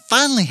all, I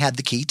finally had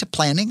the key to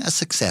planning a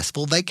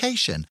successful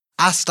vacation.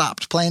 I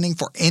stopped planning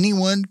for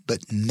anyone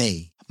but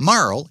me.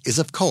 Merle is,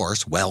 of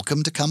course,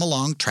 welcome to come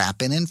along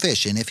trapping and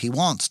fishing if he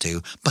wants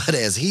to, but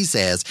as he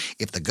says,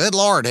 if the good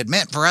Lord had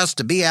meant for us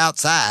to be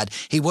outside,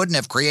 he wouldn't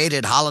have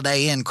created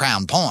Holiday Inn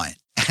Crown Point.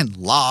 And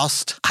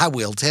Lost, I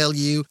will tell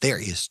you, there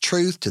is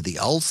truth to the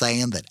old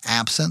saying that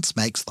absence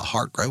makes the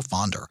heart grow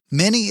fonder.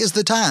 Many is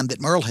the time that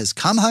Merle has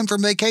come home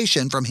from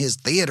vacation from his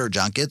theater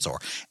junkets or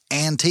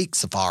antique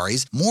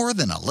safaris, more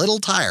than a little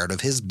tired of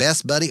his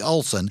best buddy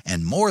Olson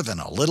and more than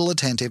a little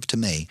attentive to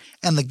me.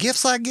 And the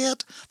gifts I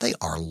get, they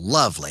are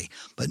lovely,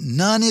 but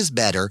none is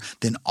better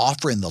than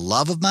offering the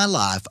love of my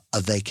life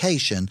a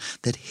vacation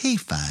that he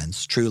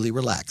finds truly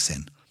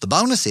relaxing. The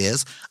bonus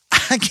is,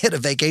 I get a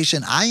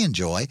vacation I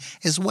enjoy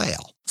as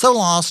well. So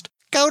Lost,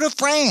 go to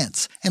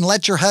France and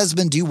let your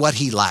husband do what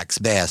he likes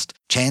best.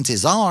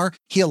 Chances are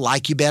he'll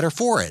like you better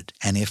for it.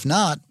 And if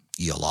not,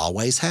 you'll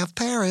always have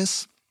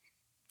Paris.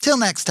 Till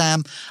next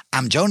time,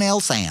 I'm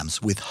Jonelle Sams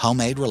with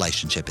Homemade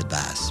Relationship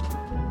Advice.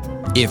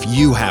 If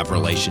you have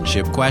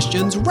relationship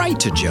questions, write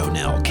to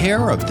Jonelle,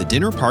 care of The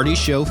Dinner Party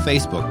Show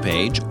Facebook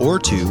page, or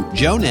to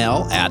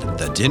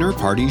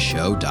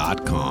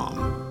jonelle@thedinnerpartyshow.com.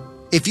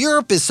 If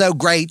Europe is so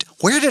great,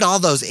 where did all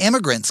those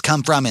immigrants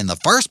come from in the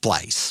first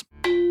place?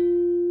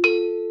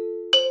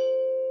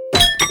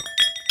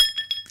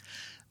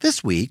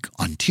 This week,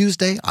 on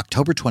Tuesday,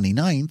 October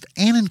 29th,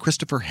 Ann and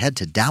Christopher head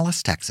to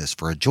Dallas, Texas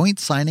for a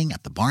joint signing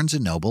at the Barnes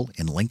 & Noble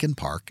in Lincoln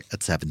Park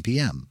at 7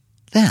 p.m.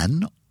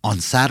 Then, on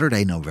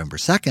Saturday, November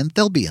 2nd,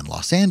 they'll be in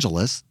Los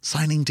Angeles,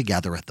 signing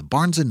together at the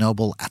Barnes &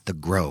 Noble at the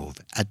Grove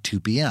at 2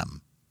 p.m.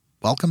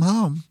 Welcome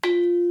home.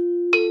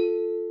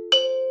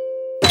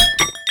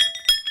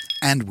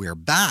 And we're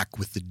back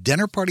with the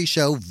Dinner Party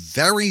Show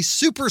very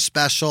super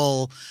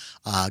special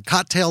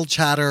cocktail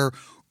chatter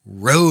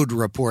Road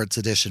Reports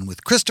edition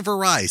with Christopher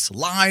Rice,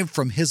 live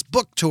from his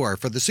book tour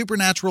for the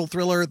supernatural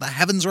thriller The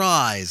Heavens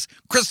Rise.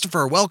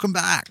 Christopher, welcome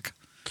back.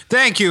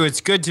 Thank you.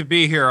 It's good to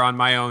be here on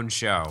my own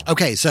show.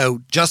 Okay,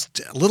 so just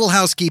a little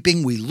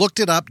housekeeping. We looked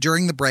it up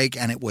during the break,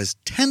 and it was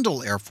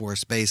Tyndall Air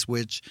Force Base,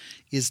 which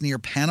is near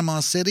Panama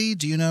City.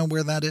 Do you know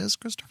where that is,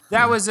 Christopher?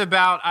 That was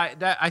about,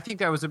 I think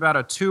that was about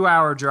a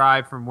 2-hour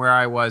drive from where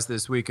I was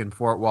this week in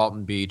Fort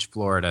Walton Beach,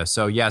 Florida.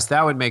 So yes,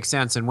 that would make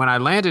sense. And when I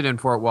landed in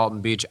Fort Walton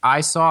Beach,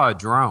 I saw a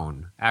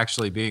drone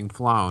actually being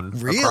flown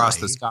across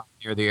the sky.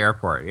 near the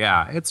airport.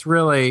 Yeah, it's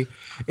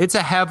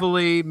a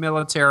heavily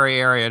military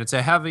area, and it's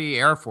a heavy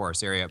Air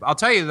Force area. I'll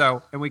tell you,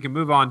 though, and we can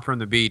move on from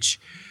the beach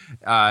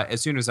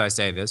as soon as I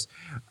say this.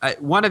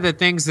 One of the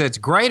things that's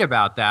great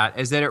about that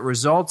is that it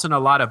results in a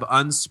lot of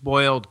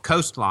unspoiled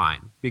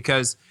coastline,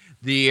 because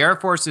the Air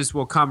Forces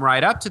will come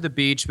right up to the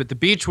beach, but the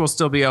beach will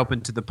still be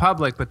open to the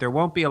public, but there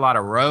won't be a lot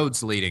of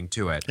roads leading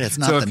to it. It's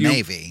not the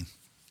Navy.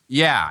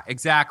 Yeah,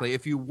 exactly.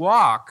 If you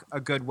walk a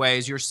good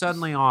ways, you're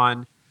suddenly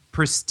on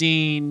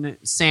pristine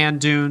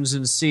sand dunes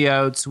and sea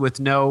oats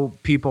with no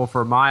people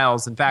for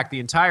miles. In fact,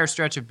 the entire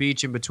stretch of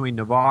beach in between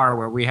Navarre,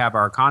 where we have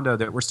our condo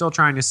that we're still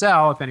trying to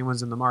sell if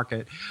anyone's in the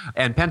market,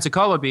 and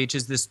Pensacola Beach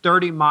is this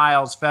 30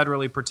 miles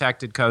federally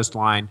protected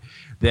coastline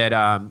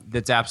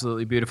that's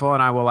absolutely beautiful.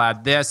 And I will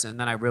add this, and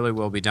then I really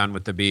will be done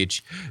with the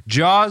beach.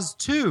 Jaws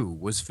 2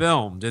 was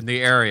filmed in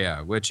the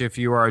area, which if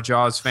you are a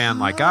Jaws fan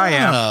like I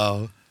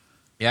am,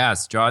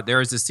 yes, there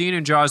is a scene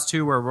in Jaws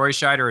 2 where Roy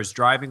Scheider is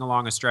driving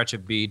along a stretch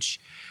of beach,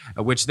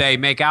 which they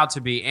make out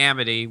to be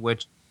Amity,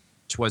 which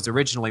was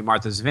originally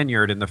Martha's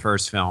Vineyard in the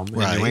first film in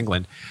New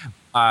England.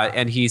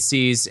 And he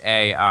sees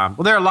there are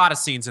a lot of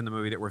scenes in the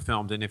movie that were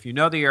filmed. And if you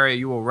know the area,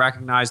 you will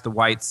recognize the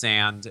white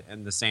sand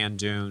and the sand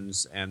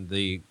dunes and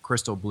the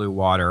crystal blue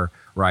water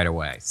right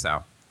away.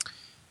 So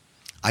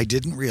I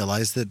didn't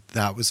realize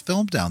that was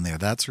filmed down there.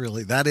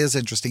 That is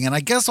interesting. And I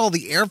guess all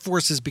the Air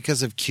Force is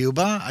because of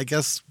Cuba. I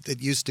guess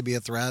it used to be a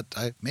threat.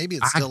 Maybe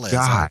it still is.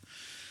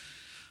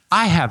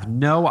 I have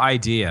no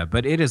idea,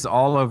 but it is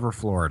all over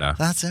Florida.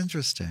 That's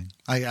interesting.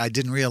 I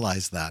didn't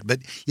realize that. But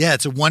yeah,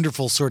 it's a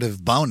wonderful sort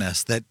of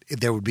bonus that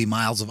there would be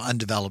miles of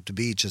undeveloped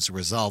beach as a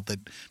result that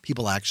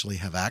people actually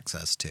have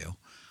access to.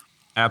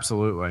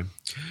 Absolutely.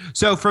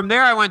 So from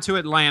there, I went to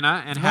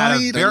Atlanta and had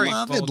a very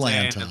full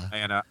day in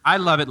Atlanta. I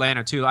love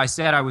Atlanta too. I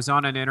said I was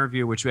on an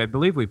interview, which I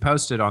believe we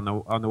posted on the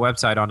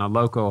website on a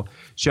local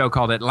show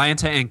called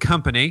Atlanta and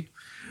Company,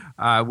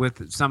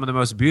 with some of the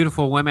most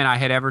beautiful women I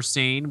had ever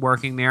seen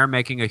working there,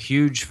 making a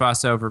huge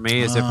fuss over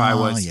me as if I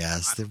was.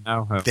 Yes,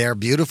 they're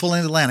beautiful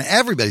in Atlanta.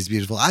 Everybody's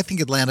beautiful. I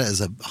think Atlanta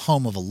is a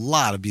home of a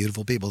lot of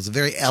beautiful people. It's a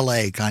very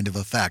LA kind of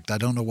effect. I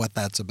don't know what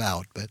that's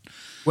about, but.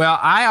 Well,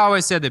 I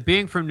always said that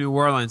being from New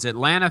Orleans,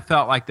 Atlanta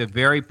felt like the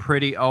very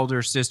pretty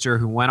older sister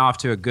who went off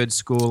to a good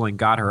school and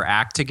got her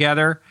act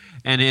together.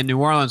 And in New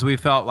Orleans, we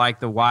felt like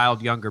the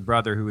wild younger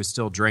brother who was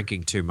still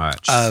drinking too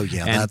much. Oh,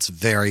 yeah, that's a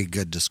very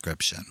good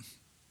description.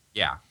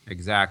 Yeah,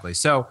 exactly.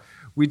 So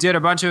we did a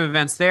bunch of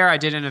events there. I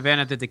did an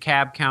event at the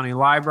DeKalb County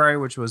Library,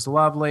 which was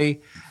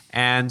lovely.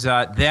 And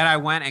then I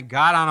went and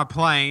got on a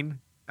plane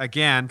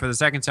again for the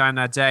second time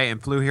that day and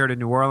flew here to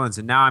New Orleans.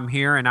 And now I'm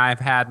here, and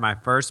I've had my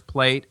first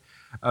plate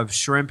of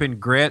shrimp and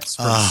grits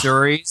from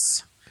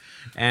Surrey's,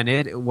 and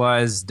it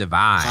was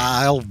divine.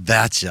 I'll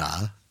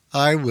betcha.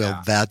 I will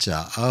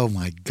betcha. Oh,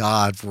 my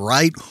God.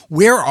 Right?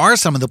 Where are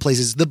some of the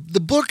places? The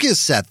book is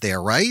set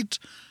there, right?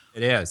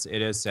 It is.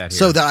 It is set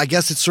here. So I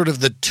guess it's sort of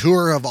the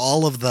tour of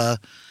all of the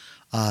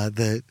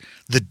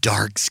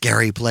dark,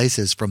 scary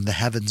places from the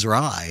Heavens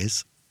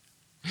Rise.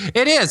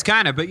 It is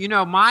kind of, but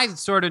my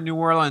sort of New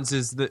Orleans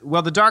is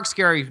the dark,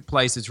 scary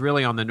place is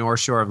really on the North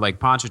Shore of Lake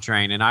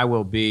Pontchartrain, and I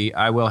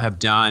will have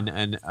done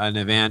an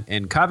event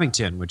in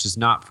Covington, which is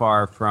not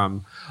far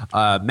from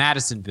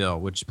Madisonville,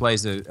 which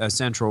plays a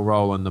central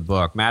role in the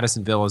book.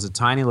 Madisonville is a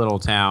tiny little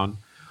town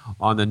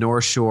on the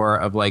North Shore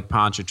of Lake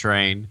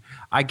Pontchartrain.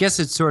 I guess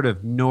it's sort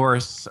of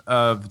north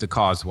of the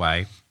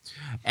Causeway,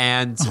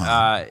 and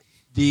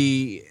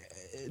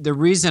the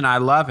reason I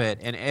love it,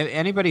 and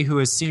anybody who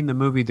has seen the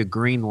movie The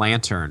Green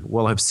Lantern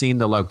will have seen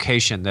the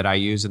location that I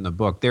use in the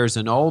book. There's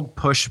an old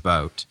push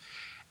boat,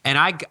 and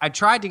I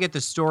tried to get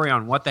the story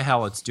on what the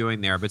hell it's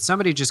doing there, but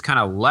somebody just kind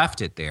of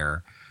left it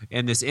there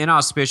in this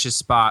inauspicious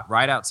spot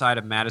right outside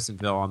of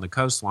Madisonville on the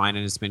coastline,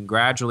 and it's been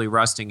gradually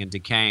rusting and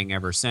decaying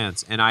ever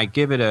since. And I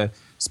give it a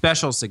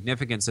special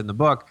significance in the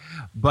book,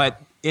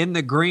 but in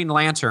The Green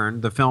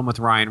Lantern, the film with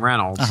Ryan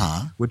Reynolds,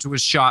 which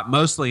was shot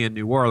mostly in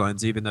New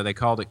Orleans, even though they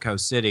called it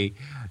Coast City,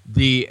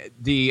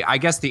 I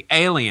guess the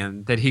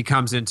alien that he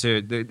comes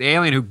into, the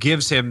alien who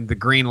gives him the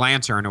Green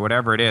Lantern or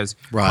whatever it is,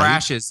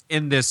 crashes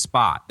in this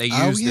spot. They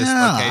use this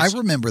location. I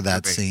remember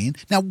that scene.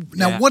 Now,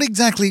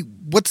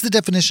 what's the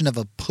definition of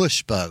a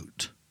push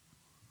boat?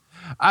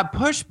 A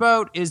push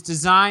boat is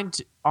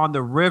designed on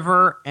the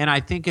river, and I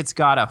think it's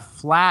got a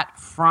flat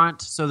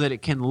front so that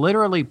it can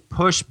literally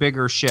push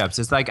bigger ships.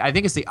 It's like, I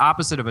think it's the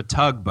opposite of a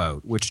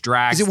tugboat, which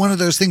drags. Is it one of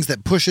those things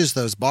that pushes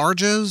those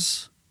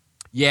barges?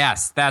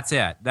 Yes, that's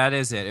it. That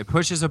is it. It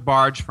pushes a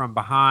barge from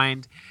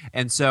behind,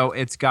 and so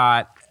it's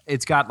got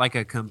like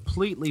a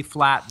completely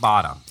flat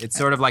bottom. It's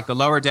sort of like the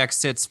lower deck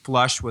sits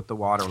flush with the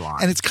water line.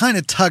 And it's kind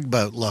of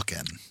tugboat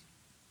looking.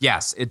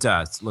 Yes, it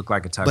does look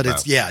like a tugboat.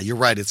 But you're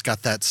right. It's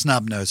got that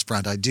snub nose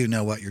front. I do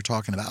know what you're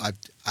talking about.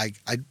 I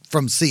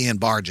from seeing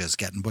barges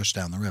getting pushed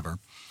down the river.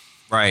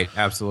 Right,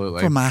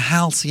 absolutely. From my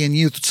halcyon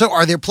youth. So,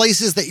 are there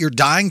places that you're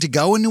dying to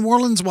go in New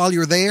Orleans while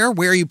you're there?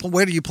 Where are you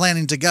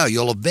planning to go?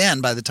 You'll have been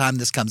by the time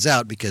this comes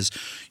out because,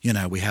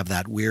 we have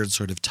that weird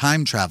sort of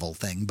time travel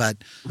thing. But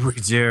we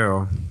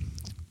do.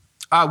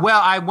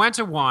 Well, I went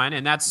to one,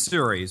 and that's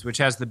Suri's, which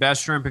has the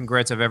best shrimp and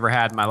grits I've ever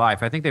had in my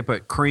life. I think they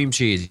put cream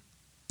cheese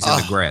in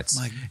the grits.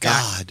 My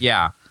God.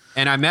 Yeah.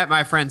 And I met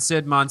my friend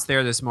Sid Muntz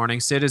there this morning.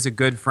 Sid is a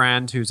good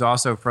friend who's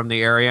also from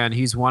the area, and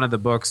he's one of the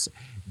book's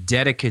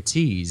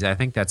dedicatees. I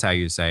think that's how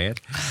you say it.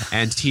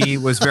 And he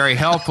was very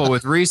helpful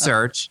with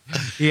research.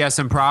 He has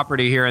some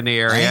property here in the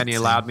area, and he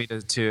allowed me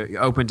to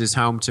opened his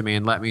home to me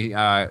and let me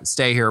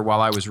stay here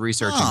while I was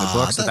researching the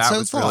book. So that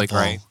was really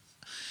great.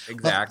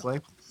 Exactly.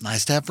 Well,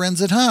 nice to have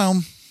friends at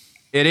home.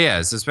 It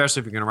is, especially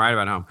if you're going to write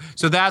about home.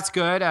 So that's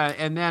good.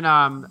 And then,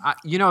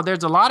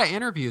 there's a lot of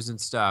interviews and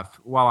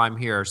stuff while I'm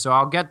here. So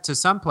I'll get to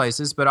some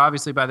places, but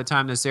obviously by the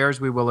time this airs,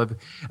 we will have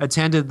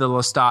attended the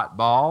Lestat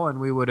Ball,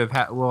 and we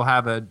we'll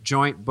have a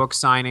joint book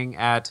signing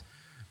at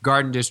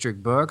Garden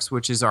District Books,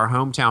 which is our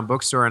hometown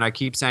bookstore. And I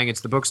keep saying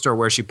it's the bookstore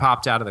where she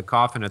popped out of the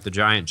coffin at the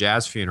giant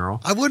jazz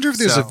funeral. I wonder if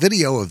there's a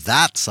video of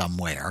that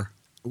somewhere.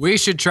 We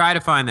should try to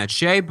find that.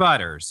 Shea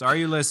Butters, are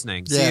you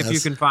listening? Yes. See if you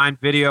can find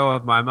video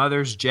of my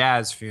mother's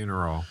jazz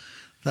funeral.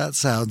 That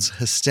sounds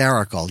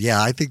hysterical.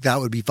 Yeah, I think that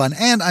would be fun.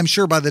 And I'm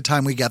sure by the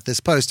time we get this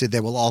posted,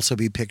 there will also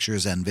be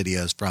pictures and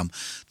videos from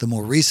the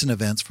more recent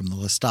events from the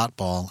Lestat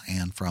Ball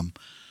and from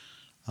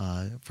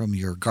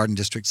your Garden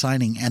District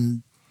signing.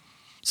 And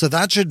so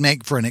that should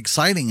make for an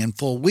exciting and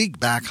full week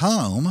back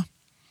home.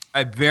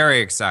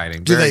 Very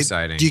exciting. Very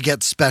exciting. Do you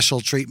get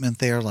special treatment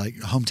there, like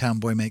Hometown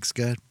Boy Makes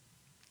Good?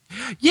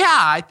 Yeah,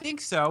 I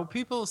think so.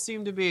 People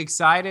seem to be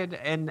excited,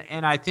 and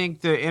I think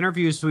the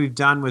interviews we've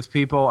done with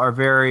people are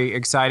very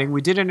exciting.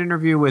 We did an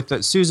interview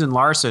with Susan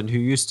Larson, who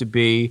used to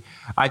be,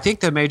 I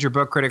think, the major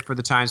book critic for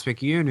the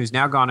Times-Picayune, who's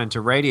now gone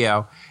into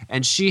radio,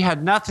 and she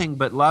had nothing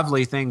but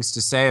lovely things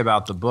to say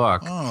about the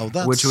book,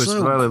 which was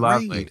so really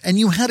great. lovely. And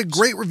you had a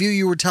great review,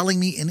 you were telling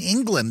me, in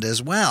England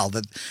as well,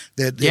 that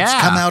it's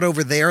come out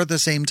over there at the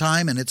same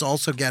time, and it's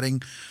also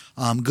getting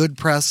good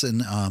press in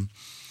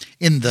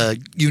the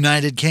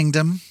United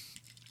Kingdom.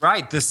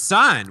 Right. The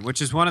Sun,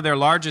 which is one of their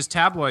largest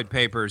tabloid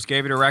papers,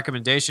 gave it a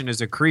recommendation as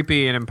a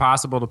creepy and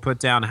impossible to put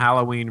down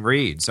Halloween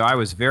read. So I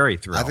was very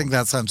thrilled. I think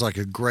that sounds like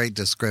a great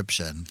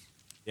description.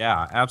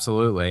 Yeah,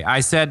 absolutely. I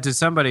said to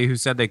somebody who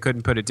said they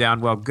couldn't put it down,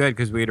 well, good,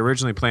 because we had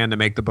originally planned to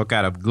make the book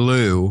out of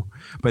glue,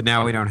 but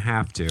now we don't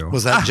have to.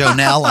 Was that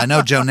Jonelle? I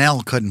know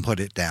Jonelle couldn't put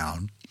it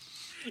down.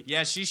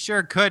 Yeah, she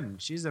sure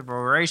couldn't. She's a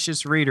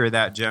voracious reader,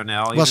 that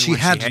Jonelle. Well, she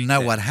had to know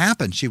what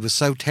happened. She was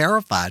so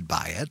terrified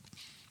by it.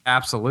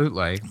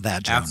 Absolutely.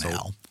 That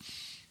Jonelle.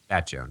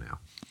 That Jonelle.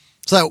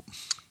 So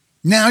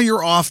now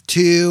you're off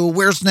to,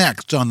 where's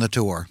next on the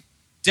tour?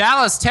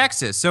 Dallas,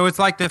 Texas. So it's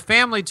like the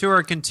family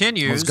tour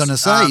continues. I was going to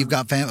say, you've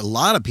got a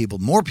lot of people,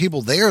 more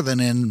people there than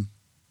in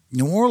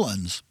New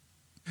Orleans.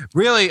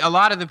 Really, a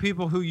lot of the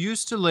people who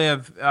used to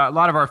live, a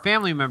lot of our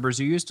family members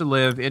who used to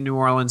live in New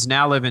Orleans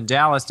now live in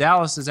Dallas.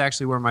 Dallas is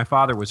actually where my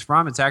father was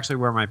from. It's actually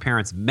where my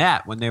parents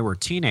met when they were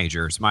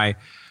teenagers. My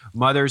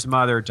mother's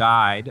mother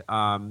died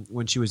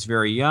when she was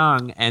very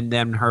young, and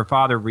then her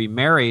father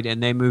remarried,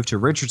 and they moved to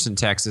Richardson,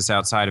 Texas,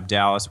 outside of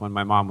Dallas when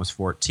my mom was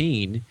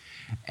 14.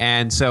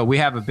 And so we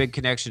have a big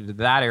connection to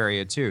that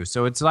area, too.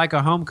 So it's like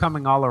a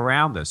homecoming all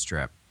around this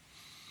trip.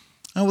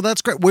 Oh, well,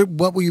 that's great.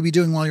 What will you be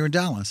doing while you're in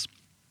Dallas?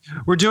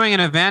 We're doing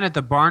an event at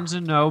the Barnes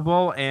 &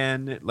 Noble,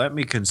 and let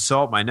me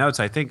consult my notes.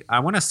 I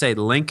want to say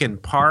Lincoln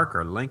Park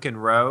or Lincoln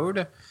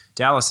Road.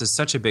 Dallas is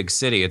such a big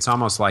city. It's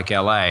almost like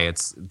L.A.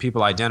 It's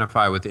people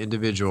identify with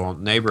individual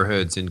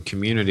neighborhoods and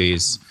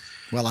communities.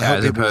 Well, I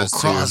hope people will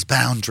cross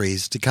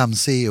boundaries to come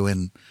see you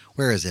in,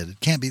 where is it? It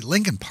can't be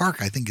Lincoln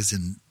Park, I think, is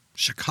in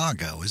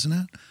Chicago, isn't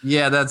it?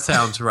 Yeah, that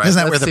sounds right.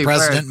 Isn't that where the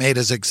president made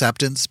his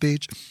acceptance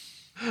speech?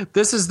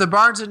 This is the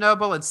Barnes &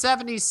 Noble at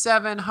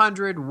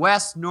 7700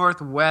 West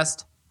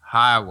Northwest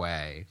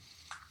Highway.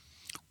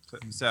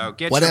 So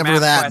get whatever your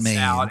that MapQuest means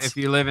out if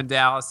you live in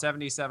Dallas.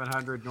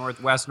 7700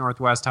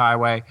 Northwest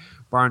Highway,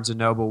 Barnes &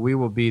 Noble. We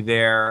will be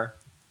there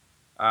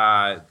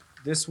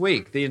this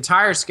week. The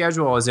entire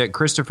schedule is at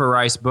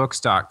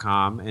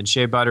ChristopherRiceBooks.com, and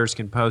Shea Butters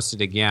can post it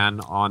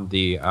again on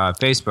the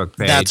Facebook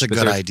page. That's a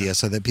good idea,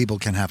 so that people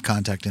can have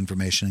contact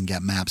information and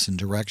get maps and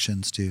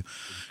directions to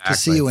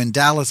see you in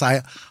Dallas.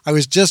 I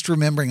was just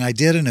remembering I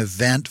did an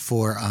event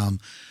for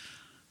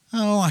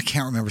I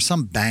can't remember,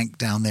 some bank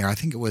down there. I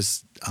think it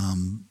was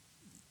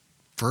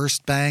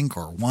First Bank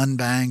or One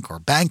Bank or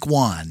Bank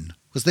One.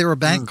 Was there a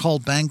bank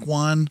called Bank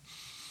One?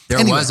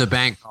 There was a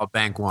bank called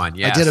Bank One,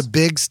 yes. I did a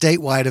big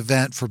statewide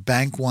event for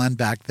Bank One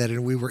back then,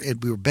 and we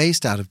were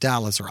based out of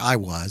Dallas, or I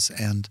was,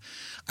 and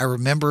I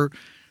remember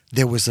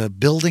there was a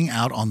building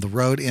out on the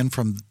road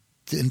into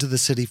the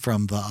city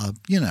from the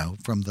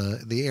from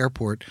the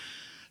airport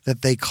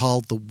that they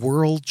called the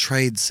World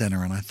Trade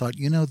Center, and I thought,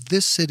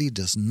 this city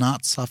does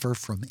not suffer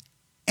from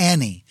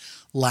any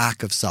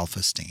lack of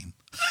self-esteem.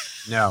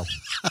 No,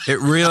 it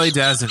really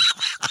doesn't.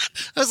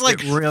 I was like,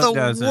 really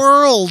the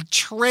World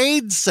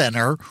Trade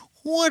Center?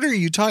 What are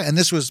you talking? And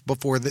this was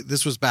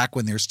this was back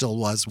when there still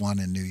was one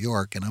in New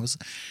York. And I was,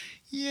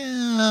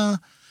 yeah.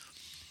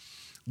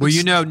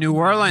 Well, New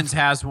Orleans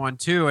has one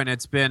too, and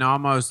it's been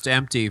almost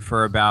empty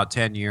for about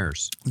 10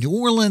 years. New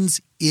Orleans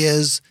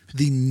is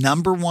the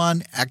number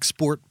one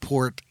export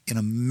port in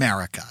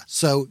America.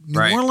 So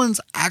New Orleans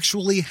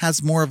actually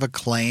has more of a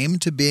claim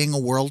to being a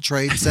World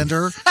Trade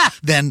Center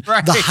than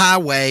the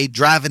highway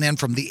driving in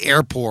from the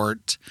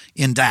airport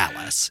in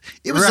Dallas.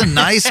 It was a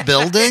nice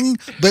building,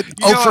 but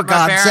for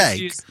God's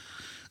sake.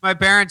 My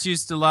parents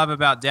used to love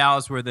about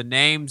Dallas were the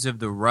names of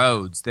the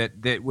roads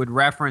that would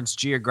reference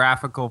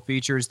geographical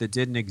features that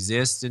didn't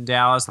exist in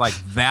Dallas, like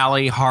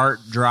Valley Heart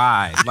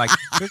Drive. Like,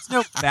 there's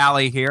no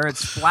valley here.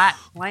 It's flat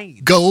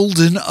plains.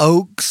 Golden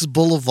Oaks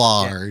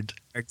Boulevard.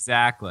 Yeah,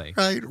 exactly.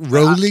 Right.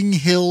 Rolling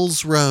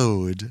Hills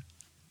Road.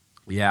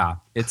 Yeah,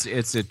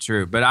 it's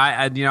true. But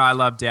I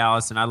love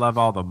Dallas, and I love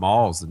all the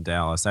malls in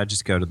Dallas. I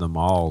just go to the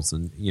malls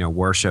and,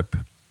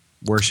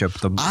 worship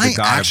the God.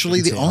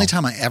 Actually, the only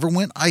time I ever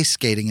went ice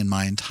skating in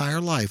my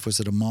entire life was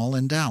at a mall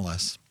in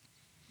Dallas.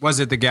 Was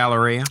it the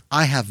Galleria?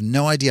 I have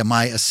no idea.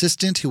 My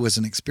assistant, who was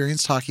an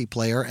experienced hockey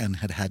player and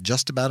had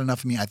just about enough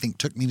of me, I think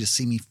took me to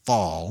see me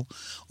fall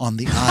on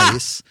the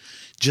ice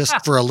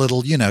just for a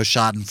little,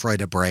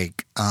 schadenfreude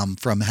break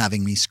from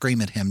having me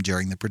scream at him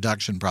during the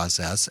production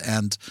process.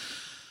 And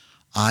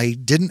I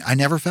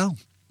never fell.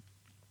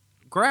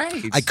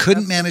 Great. I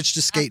couldn't manage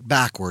to skate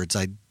backwards.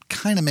 I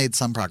kind of made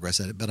some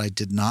progress at it, but I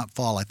did not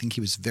fall. I think he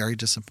was very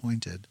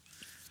disappointed.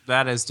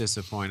 That is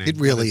disappointing. It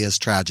really is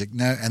tragic.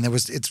 No, and it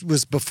was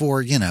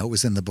before, it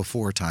was in the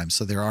before time,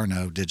 so there are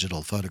no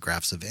digital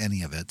photographs of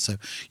any of it. So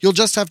you'll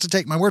just have to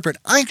take my word for it.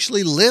 I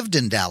actually lived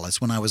in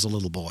Dallas when I was a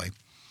little boy.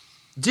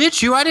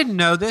 Did you? I didn't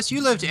know this.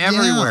 You lived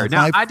everywhere.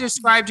 Now, I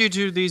described you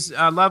to these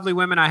lovely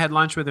women I had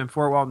lunch with in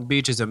Fort Walton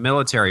Beach as a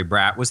military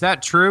brat. Was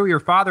that true?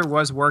 Your father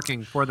was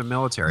working for the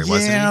military,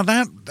 wasn't he?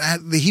 Yeah,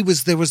 he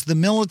was. There was the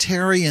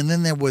military, and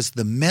then there was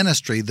the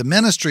ministry. The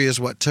ministry is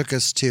what took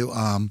us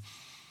to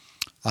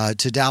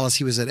Dallas.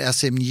 He was at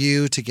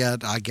SMU to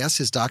get, I guess,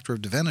 his Doctor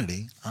of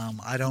Divinity.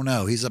 I don't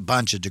know. He's a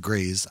bunch of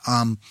degrees.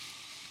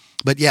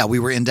 But yeah, we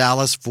were in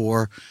Dallas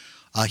for.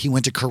 He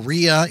went to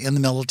Korea in the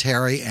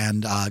military,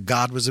 and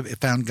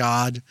found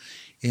God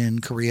in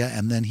Korea,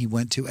 and then he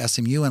went to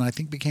SMU and I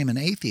think became an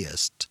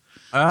atheist.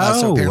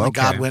 So apparently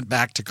God went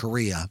back to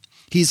Korea.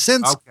 He's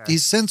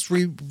since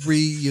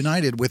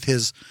reunited with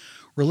his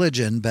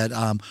religion, but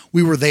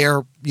we were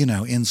there,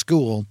 in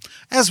school,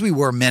 as we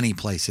were many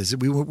places.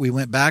 We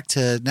went back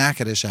to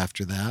Natchitoches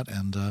after that,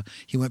 and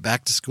he went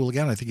back to school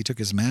again. I think he took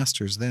his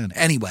master's then.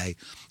 Anyway,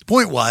 the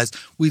point was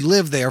we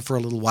lived there for a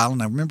little while,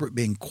 and I remember it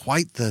being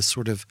quite the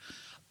sort of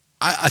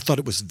I thought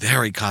it was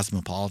very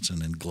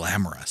cosmopolitan and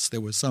glamorous. There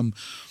was some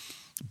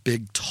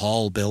big,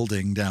 tall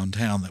building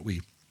downtown that we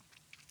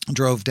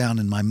drove down,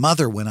 and my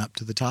mother went up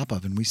to the top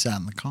of, and we sat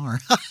in the car.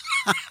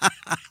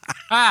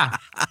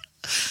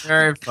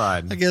 Very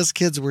fun. I guess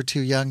kids were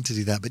too young to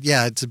do that, but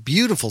yeah, it's a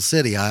beautiful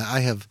city.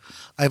 I've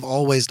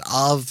always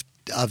of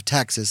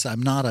Texas.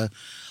 I'm not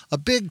a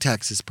big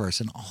Texas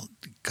person. Oh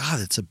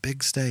God, it's a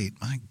big state.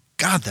 My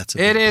God, that's a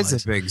big place. It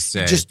is a big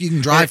state. You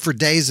can drive for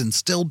days and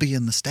still be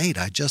in the state.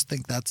 I just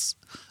think that's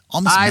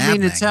almost maddening. I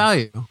mean to tell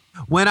you,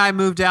 when I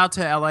moved out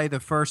to L.A. the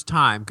first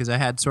time, because I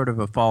had sort of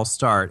a false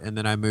start, and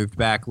then I moved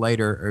back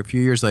later, or a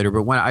few years later,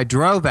 but when I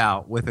drove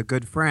out with a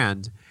good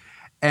friend,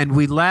 and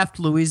we left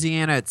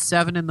Louisiana at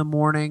 7 in the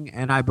morning,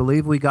 and I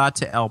believe we got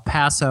to El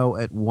Paso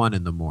at 1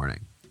 in the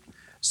morning.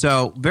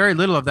 So very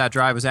little of that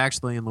drive was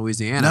actually in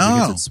Louisiana.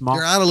 Because it's small.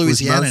 You're out of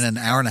Louisiana in an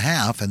hour and a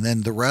half, and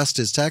then the rest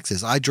is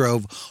Texas. I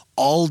drove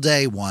all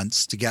day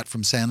once to get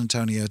from San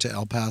Antonio to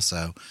El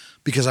Paso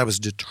because I was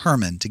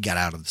determined to get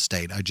out of the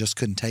state. I just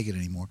couldn't take it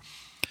anymore.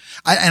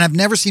 And I've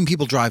never seen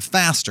people drive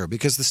faster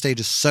because the state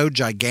is so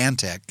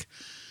gigantic.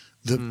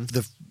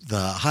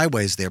 The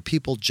highways there,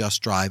 people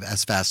just drive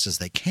as fast as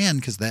they can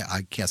because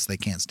I guess they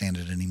can't stand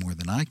it any more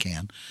than I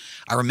can.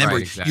 I remember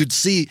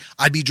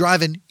I'd be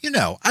driving,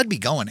 I'd be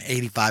going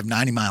 85,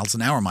 90 miles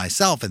an hour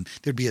myself, and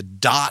there'd be a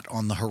dot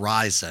on the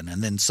horizon,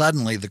 and then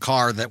suddenly the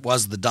car that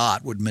was the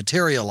dot would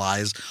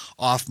materialize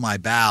off my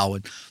bow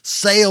and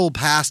sail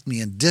past me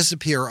and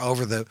disappear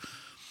over the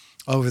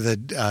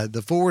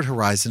forward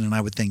horizon, and I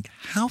would think,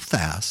 how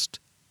fast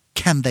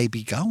can they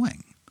be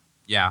going?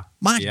 Yeah.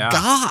 My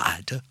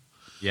God.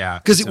 Yeah.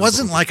 Because it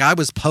wasn't like I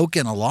was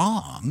poking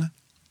along.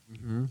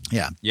 Mm-hmm.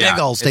 Yeah. Big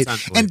old state.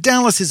 And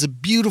Dallas is a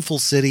beautiful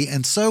city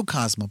and so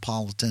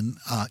cosmopolitan,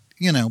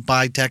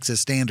 by Texas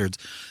standards.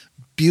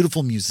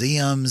 Beautiful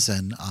museums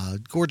and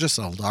gorgeous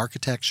old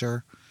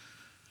architecture.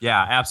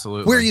 Yeah,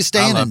 absolutely. Where are you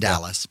staying in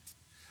Dallas?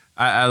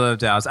 I love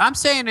Dallas. I'm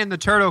staying in the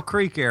Turtle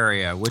Creek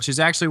area, which is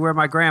actually where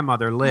my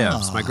grandmother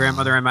lives. My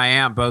grandmother and my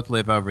aunt both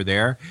live over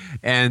there.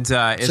 And it's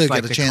so you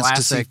like get a chance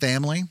to see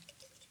family?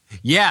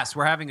 Yes,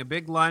 we're having a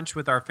big lunch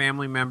with our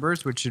family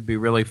members, which should be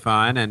really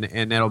fun, and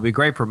it'll be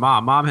great for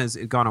Mom. Mom has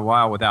gone a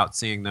while without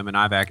seeing them, and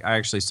I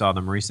actually saw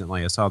them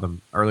recently. I saw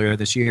them earlier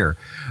this year,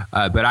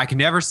 but I can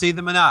never see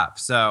them enough,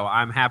 so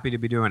I'm happy to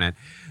be doing it.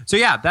 So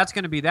yeah, that's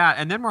going to be that,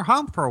 and then we're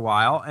home for a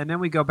while, and then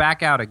we go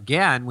back out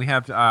again. We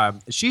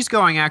have she's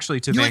going actually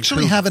to Vancouver. You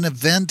actually have an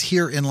event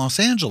here in Los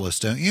Angeles,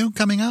 don't you,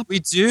 coming up? We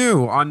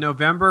do on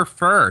November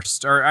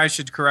 1st, or I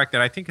should correct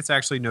that. I think it's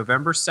actually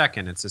November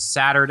 2nd. It's a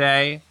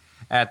Saturday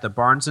at the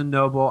Barnes &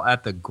 Noble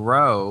at the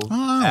Grove.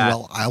 Oh,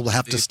 well, I'll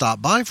have to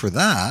stop by for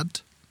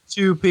that.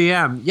 2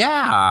 p.m.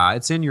 Yeah,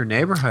 it's in your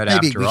neighborhood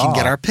Maybe after we all. can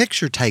get our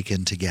picture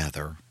taken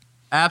together.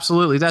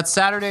 Absolutely. That's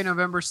Saturday,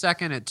 November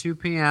 2nd at 2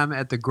 p.m.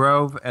 at the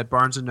Grove at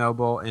Barnes &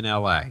 Noble in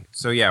L.A.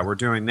 So, yeah, we're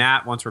doing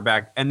that once we're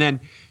back. And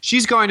then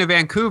she's going to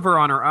Vancouver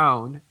on her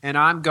own, and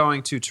I'm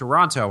going to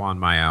Toronto on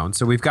my own.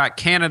 So we've got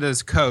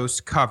Canada's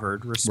coast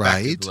covered,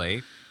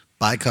 respectively.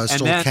 Right.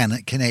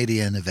 Bicoastal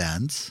Canadian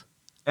events.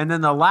 And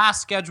then the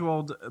last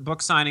scheduled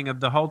book signing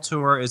of the whole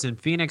tour is in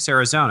Phoenix,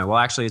 Arizona. Well,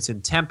 actually, it's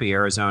in Tempe,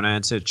 Arizona.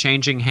 It's at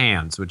Changing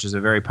Hands, which is a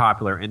very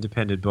popular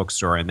independent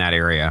bookstore in that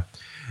area.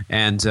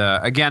 And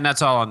again,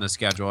 that's all on the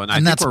schedule.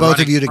 And that's both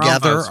of you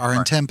together are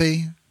in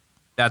Tempe?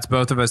 That's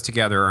both of us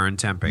together are in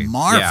Tempe.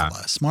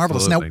 Marvelous, yeah,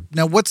 marvelous. Absolutely.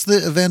 Now, what's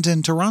the event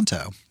in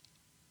Toronto?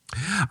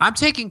 I'm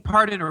taking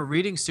part in a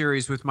reading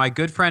series with my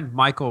good friend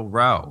Michael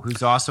Rowe,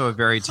 who's also a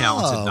very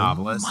talented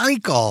novelist.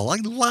 Michael, I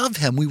love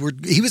him.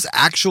 He was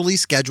actually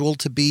scheduled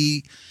to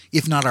be,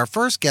 if not our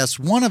first guest,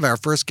 one of our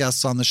first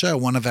guests on the show,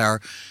 one of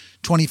our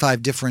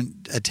 25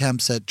 different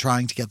attempts at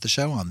trying to get the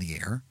show on the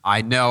air.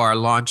 I know our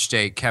launch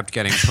date kept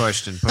getting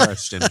pushed and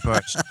pushed and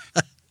pushed.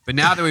 But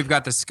now that we've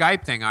got the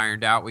Skype thing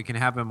ironed out, we can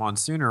have him on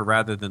sooner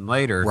rather than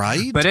later.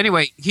 Right. But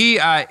anyway, he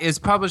is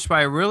published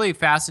by a really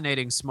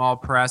fascinating small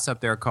press up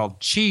there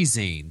called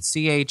Chizine,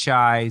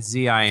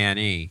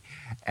 Chizine.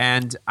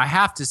 And I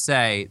have to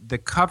say, the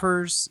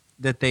covers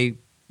that they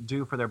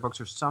do for their books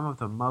are some of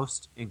the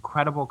most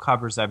incredible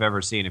covers I've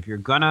ever seen. If you're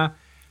going to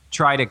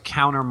try to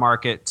counter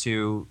market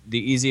to the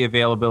easy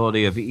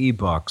availability of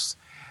ebooks,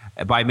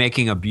 by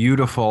making a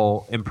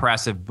beautiful,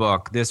 impressive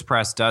book, this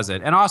press does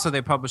it. And also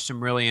they publish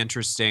some really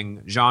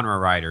interesting genre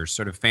writers,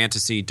 sort of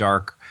fantasy,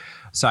 dark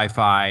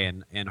sci-fi,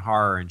 and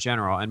horror in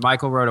general. And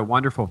Michael wrote a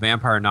wonderful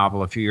vampire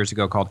novel a few years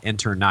ago called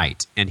Enter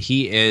Night. And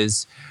he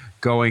is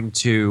going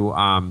to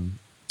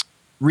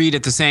read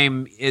at the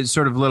same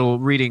sort of little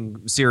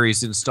reading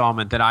series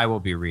installment that I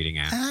will be reading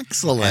at.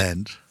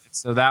 Excellent.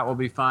 So that will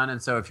be fun.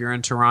 And so if you're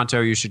in Toronto,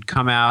 you should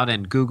come out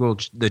and Google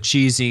the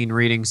Chizine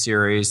reading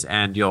series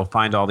and you'll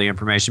find all the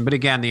information. But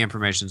again, the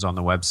information's on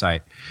the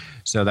website.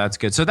 So that's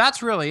good. So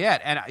that's really it.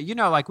 And,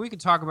 like we could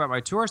talk about my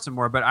tour some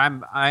more, but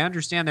I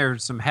understand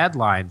there's some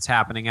headlines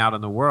happening out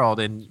in the world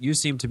and you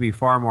seem to be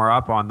far more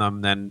up on them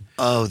than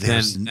I am.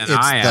 It's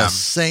the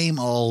same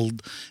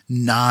old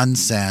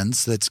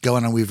nonsense that's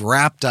going on. We've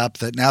wrapped up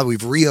that now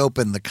we've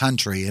reopened the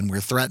country and we're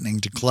threatening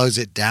to close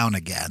it down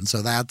again.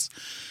 So that's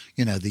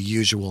the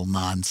usual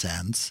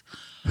nonsense.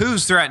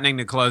 Who's threatening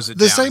to close it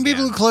down? The same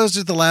people who closed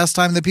it the last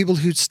time, the people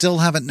who still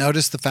haven't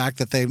noticed the fact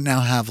that they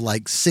now have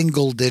like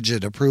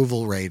single-digit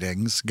approval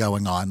ratings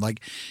going on.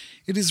 Like,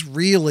 it is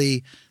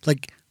really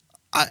like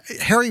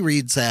Harry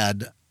Reid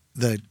said,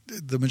 the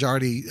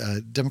majority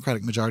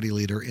Democratic majority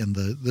leader in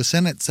the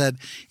Senate said,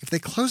 if they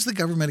close the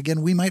government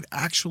again, we might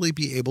actually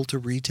be able to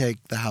retake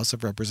the House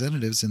of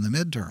Representatives in the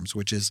midterms,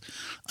 which is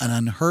an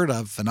unheard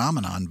of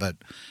phenomenon, but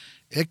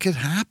it could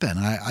happen.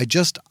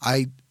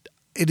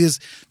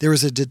 There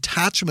is a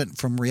detachment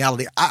from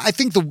reality. I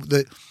think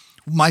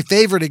my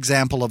favorite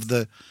example of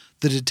the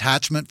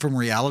detachment from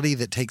reality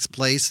that takes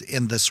place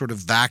in the sort of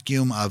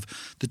vacuum of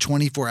the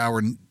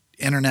 24-hour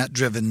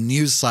internet-driven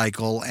news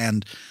cycle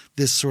and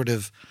this sort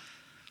of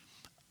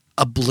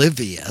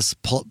oblivious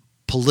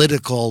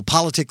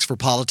politics for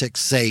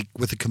politics' sake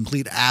with a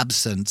complete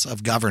absence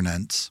of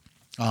governance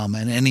and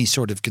any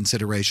sort of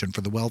consideration for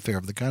the welfare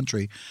of the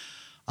country.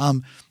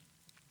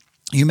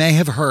 You may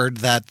have heard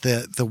that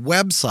the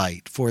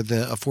website for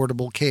the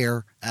Affordable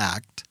Care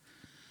Act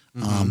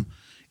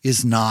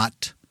is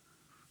not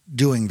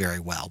doing very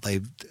well.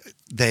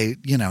 They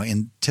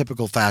in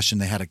typical fashion,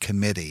 they had a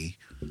committee,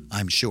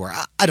 I'm sure.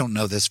 I don't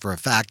know this for a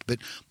fact, but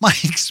my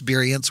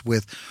experience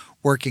with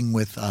working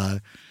with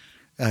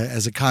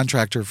as a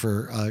contractor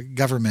for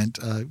government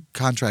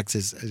contracts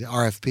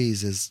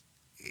RFPs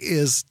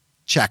is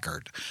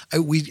checkered.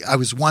 I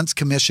was once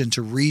commissioned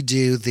to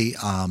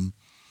redo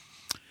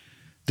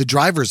the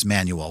driver's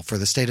manual for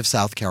the state of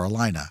South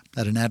Carolina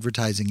at an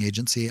advertising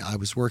agency I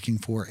was working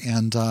for.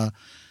 And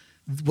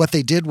what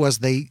they did was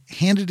they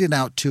handed it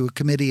out to a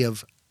committee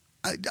of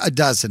a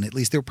dozen, at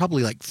least. There were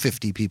probably like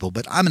 50 people,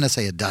 but I'm going to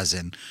say a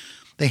dozen.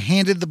 They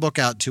handed the book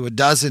out to a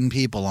dozen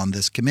people on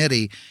this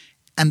committee,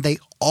 and they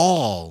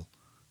all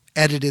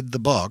edited the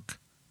book,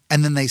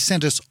 and then they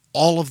sent us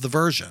all of the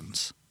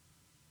versions.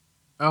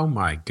 Oh,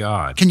 my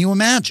God. Can you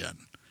imagine?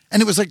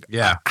 And it was like,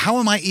 yeah. How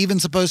am I even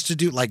supposed to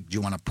do? Like, do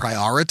you want to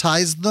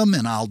prioritize them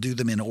and I'll do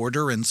them in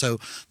order? And so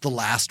the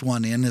last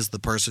one in is the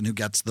person who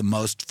gets the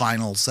most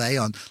final say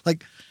on.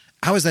 Like,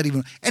 how is that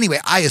even? Anyway,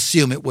 I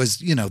assume it was,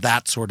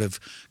 that sort of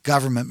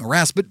government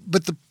morass. But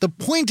the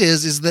point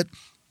is that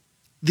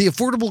the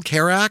Affordable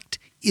Care Act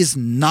is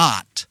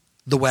not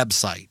the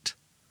website.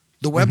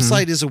 The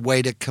website is a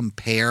way to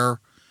compare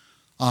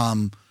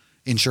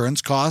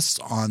insurance costs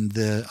on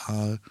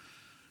the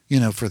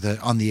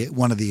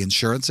one of the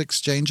insurance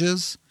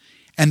exchanges.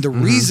 And the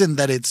reason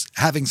that it's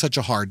having such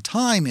a hard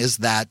time is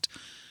that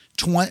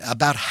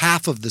about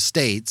half of the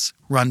states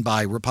run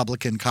by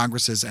Republican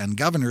Congresses and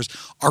governors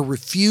are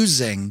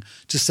refusing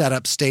to set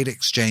up state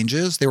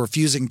exchanges. They're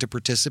refusing to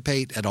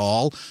participate at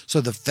all.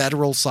 So the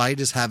federal site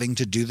is having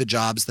to do the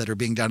jobs that are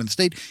being done in the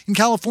state. In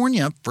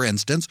California, for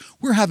instance,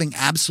 we're having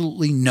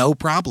absolutely no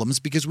problems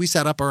because we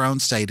set up our own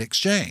state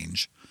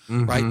exchange.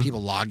 Right?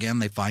 People log in,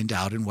 they find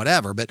out and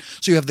whatever. But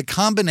so you have the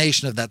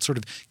combination of that sort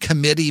of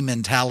committee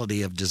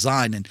mentality of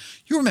design. And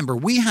you remember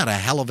we had a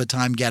hell of a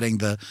time getting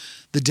the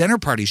Dinner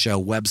Party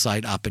Show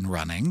website up and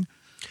running.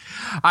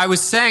 I was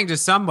saying to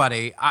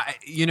somebody,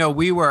 when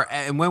we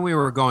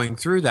were going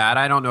through that,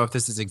 I don't know if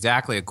this is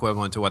exactly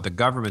equivalent to what the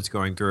government's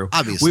going through.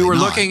 Obviously we were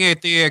not. looking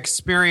at the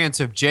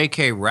experience of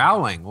J.K.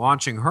 Rowling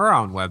launching her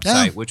own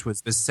website, which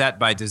was beset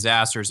by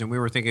disasters. And we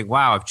were thinking,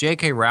 wow, if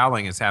J.K.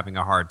 Rowling is having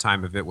a hard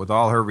time of it with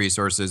all her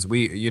resources,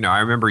 I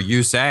remember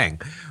you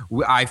saying,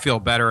 I feel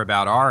better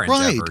about our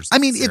endeavors. Right. I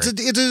mean,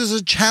 it is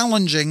a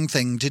challenging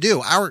thing to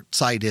do. Our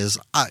site is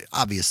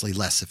obviously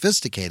less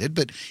sophisticated,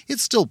 but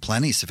it's still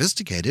plenty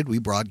sophisticated. We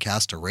broadcast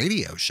a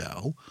radio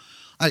show.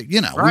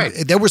 Right.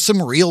 There were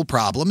some real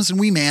problems, and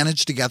we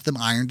managed to get them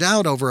ironed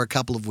out over a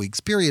couple of weeks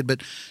period.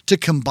 But to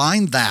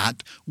combine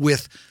that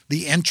with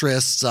the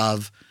interests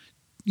of,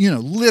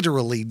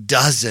 literally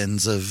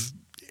dozens of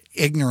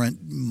ignorant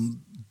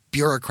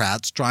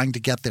bureaucrats trying to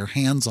get their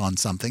hands on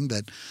something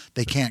that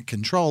they can't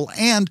control,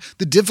 and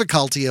the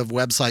difficulty of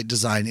website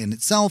design in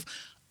itself,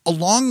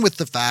 along with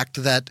the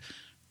fact that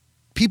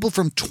people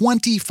from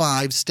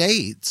 25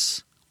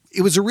 states,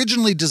 it was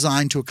originally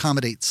designed to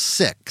accommodate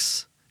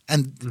 6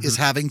 and is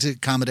having to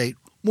accommodate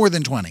more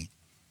than 20.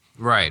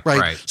 Right.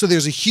 So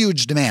there's a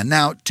huge demand.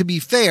 Now, to be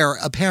fair,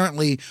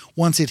 apparently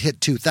once it hit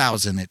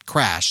 2,000, it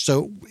crashed.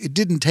 So it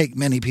didn't take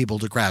many people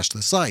to crash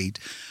the site.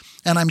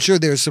 And I'm sure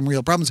there's some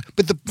real problems.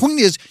 But the point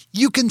is,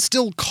 you can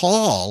still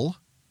call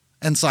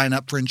and sign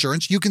up for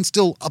insurance. You can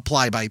still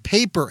apply by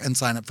paper and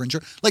sign up for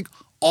insurance. Like,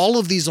 all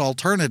of these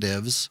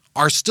alternatives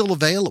are still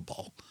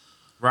available.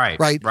 Right.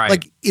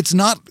 Like, it's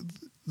not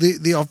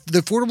the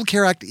Affordable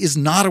Care Act is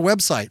not a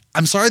website.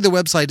 I'm sorry the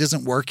website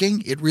isn't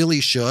working. It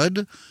really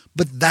should.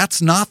 But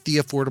that's not the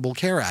Affordable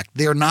Care Act.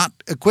 They're not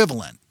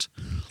equivalent.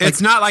 It's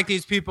not like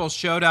these people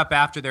showed up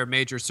after their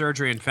major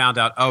surgery and found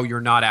out, oh, you're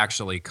not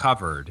actually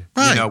covered.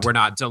 Right. We're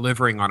not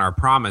delivering on our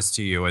promise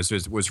to you as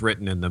was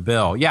written in the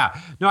bill. Yeah.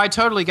 No, I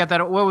totally get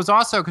that. What was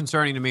also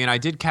concerning to me, and I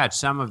did catch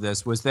some of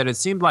this, was that it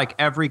seemed like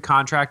every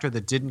contractor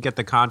that didn't get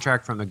the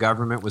contract from the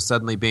government was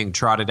suddenly being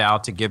trotted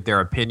out to give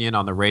their opinion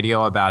on the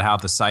radio about how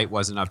the site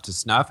wasn't up to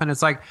snuff. And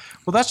it's like,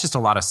 well, that's just a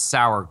lot of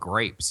sour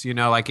grapes. You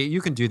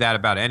can do that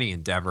about any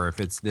endeavor if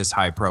it's this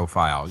high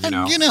profile.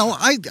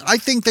 I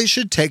think they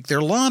should take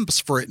their lumps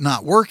for it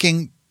not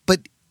working, but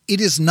it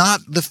is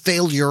not the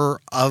failure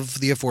of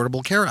the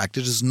Affordable Care Act.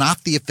 It is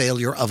not the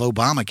failure of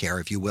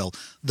Obamacare, if you will.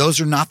 Those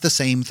are not the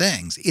same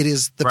things. It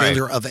is the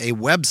failure of a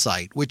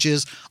website, which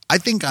is, I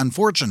think,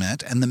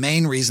 unfortunate. And the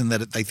main reason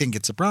that I think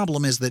it's a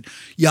problem is that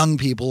young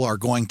people are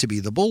going to be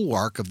the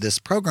bulwark of this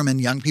program,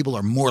 and young people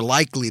are more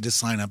likely to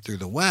sign up through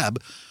the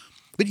web.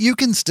 But you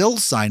can still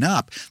sign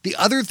up. The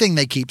other thing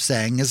they keep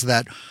saying is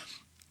that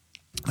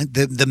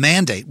the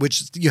mandate,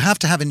 which you have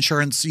to have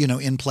insurance,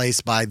 in place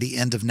by the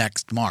end of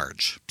next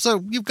March.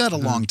 So you've got a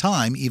long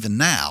time, even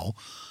now.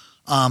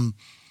 And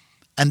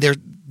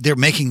they're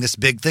making this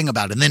big thing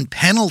about it. And then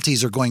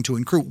penalties are going to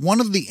accrue. One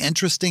of the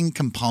interesting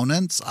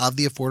components of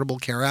the Affordable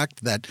Care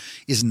Act that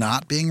is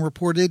not being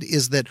reported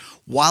is that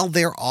while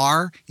there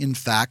are, in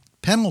fact,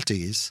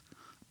 penalties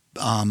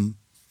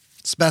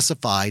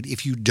specified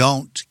if you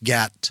don't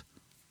get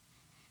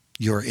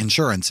your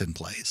insurance in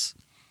place,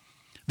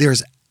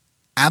 there's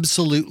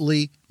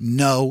absolutely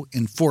no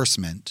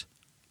enforcement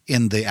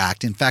in the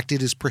act. In fact,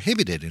 it is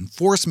prohibited.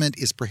 Enforcement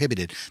is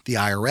prohibited. The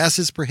IRS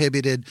is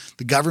prohibited.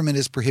 The government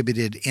is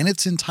prohibited in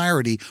its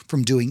entirety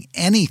from doing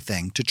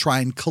anything to try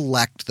and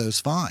collect those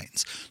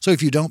fines. So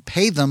if you don't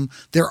pay them,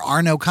 there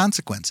are no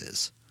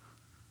consequences.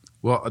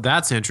 Well,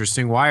 that's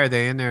interesting. Why are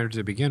they in there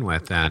to begin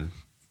with then?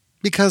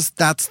 Because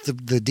that's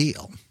the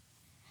deal.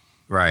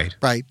 Right.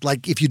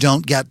 Like if you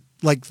don't get,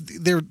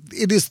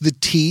 it is the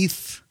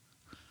teeth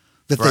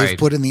that they've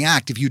put in the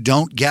act. If you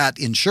don't get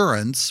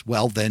insurance,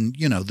 well, then,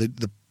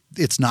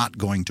 it's not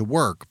going to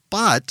work.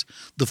 But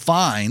the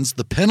fines,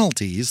 the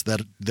penalties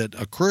that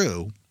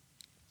accrue,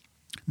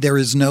 there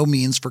is no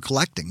means for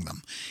collecting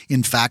them.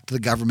 In fact, the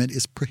government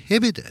is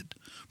prohibited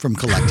from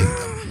collecting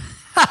them.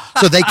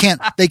 So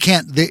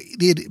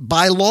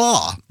by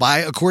law,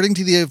 according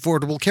to the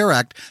Affordable Care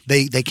Act,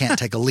 they can't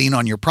take a lien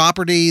on your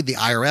property. The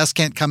IRS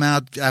can't come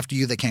out after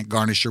you. They can't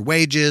garnish your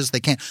wages. They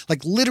can't,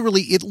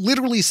 it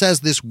literally says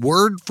this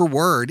word for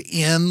word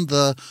in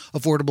the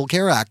Affordable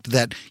Care Act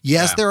that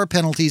yes, there are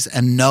penalties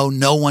and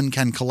no one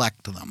can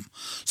collect them.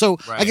 So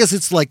I guess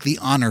it's like the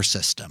honor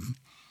system.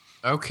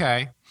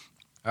 Okay.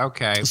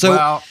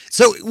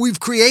 So we've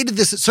created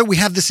this. So we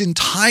have this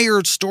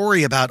entire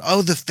story about,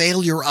 the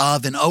failure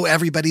of, and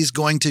everybody's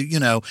going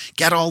to,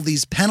 get all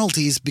these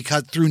penalties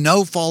because through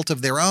no fault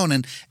of their own.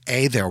 And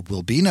A, there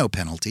will be no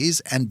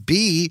penalties. And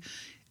B,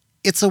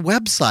 it's a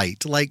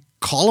website. Like,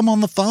 call them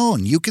on the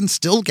phone. You can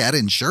still get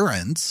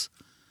insurance.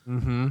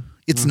 Mm-hmm.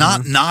 It's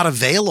not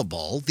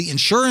available. The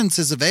insurance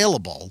is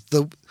available.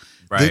 The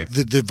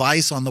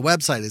device on the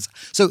website is.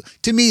 So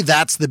to me,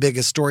 that's the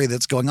biggest story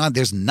that's going on.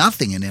 There's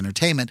nothing in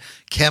entertainment.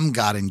 Kim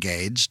got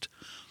engaged.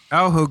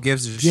 Oh, who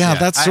gives a shit? Yeah,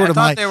 that's I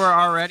thought they were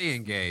already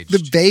engaged.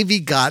 The baby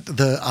got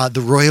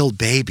the royal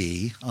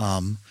baby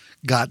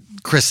got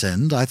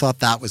christened. I thought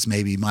that was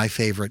maybe my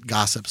favorite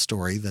gossip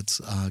story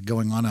that's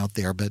going on out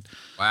there. But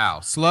wow,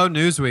 slow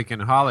news week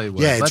in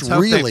Hollywood. Yeah, let's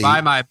hope they buy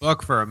my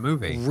book for a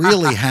movie.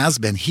 Really has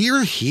been.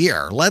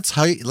 Here. Let's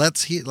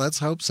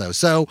hope so.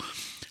 So.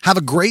 Have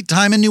a great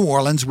time in New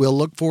Orleans. We'll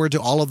look forward to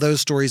all of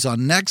those stories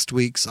on next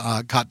week's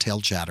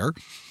Cocktail Chatter,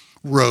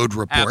 Road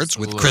Reports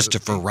with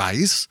Christopher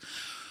Rice.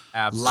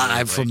 Absolutely.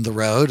 Live from the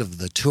road of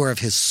the tour of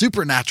his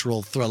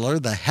supernatural thriller,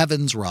 The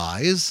Heavens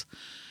Rise.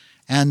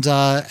 And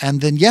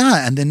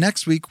then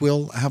next week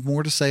we'll have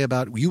more to say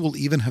about, you will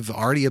even have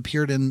already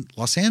appeared in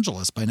Los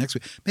Angeles by next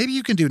week. Maybe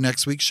you can do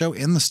next week's show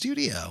in the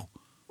studio.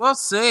 We'll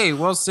see.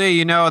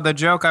 The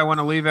joke I want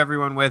to leave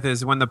everyone with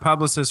is when the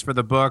publicist for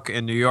the book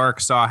in New York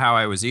saw how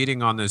I was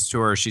eating on this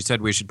tour, she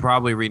said we should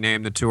probably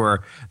rename the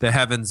tour The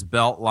Heavens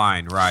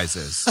Beltline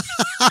Rises.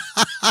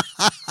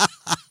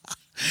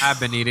 I've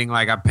been eating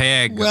like a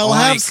pig. We'll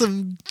have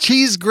some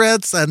cheese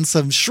grits and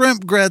some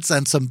shrimp grits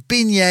and some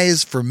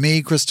beignets for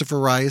me, Christopher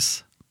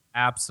Rice.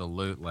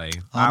 Absolutely.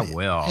 I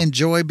will.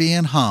 Enjoy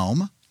being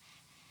home.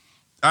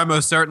 I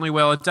most certainly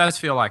will. It does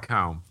feel like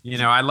home.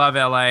 I love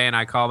LA and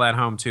I call that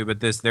home too,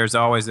 but there's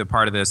always a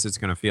part of this that's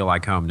going to feel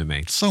like home to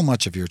me. So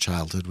much of your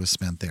childhood was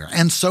spent there.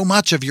 And so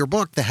much of your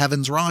book, The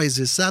Heavens Rise,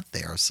 is set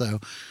there. So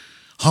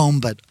home,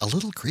 but a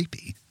little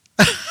creepy.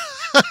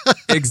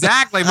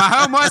 Exactly. My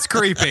home was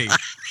creepy.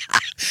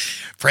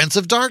 Prince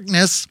of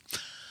Darkness.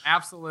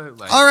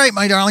 Absolutely. All right,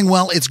 my darling.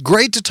 Well, it's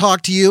great to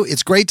talk to you.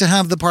 It's great to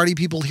have the party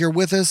people here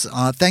with us.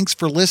 Thanks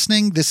for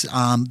listening. This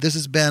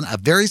has been a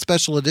very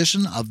special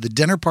edition of the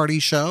Dinner Party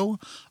Show,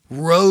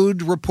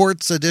 Road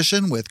Reports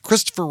edition with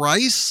Christopher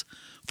Rice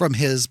from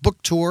his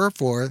book tour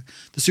for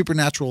the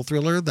supernatural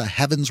thriller, The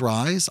Heavens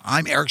Rise.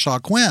 I'm Eric Shaw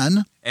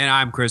Quinn. And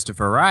I'm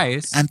Christopher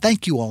Rice. And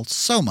thank you all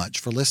so much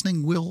for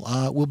listening.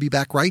 We'll be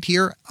back right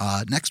here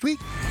next week.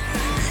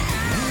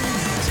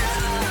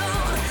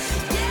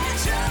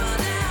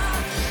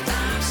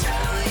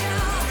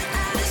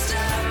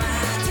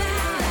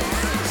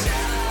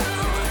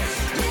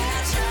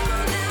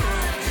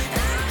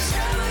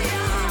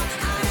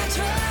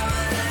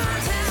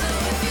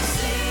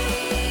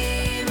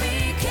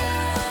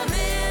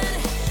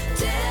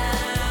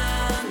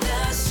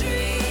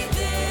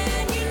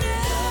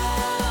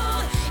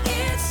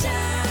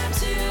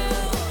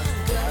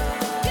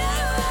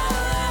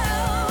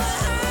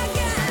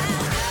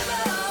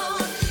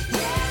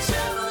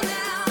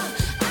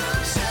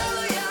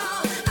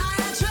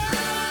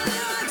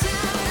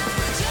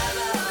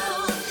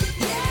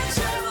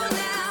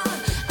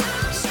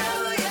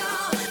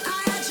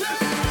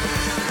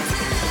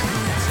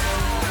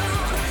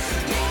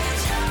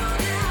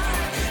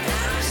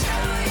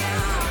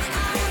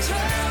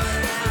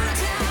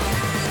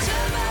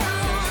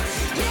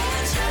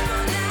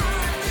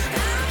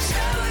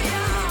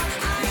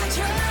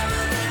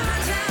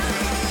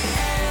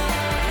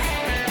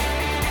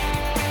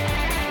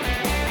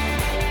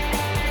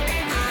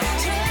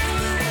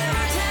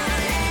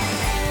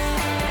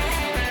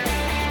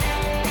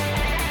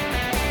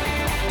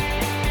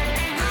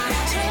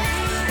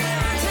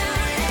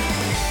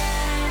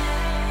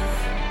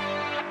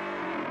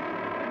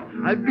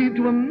 I've been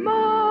to a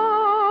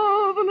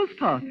marvelous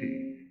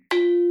party.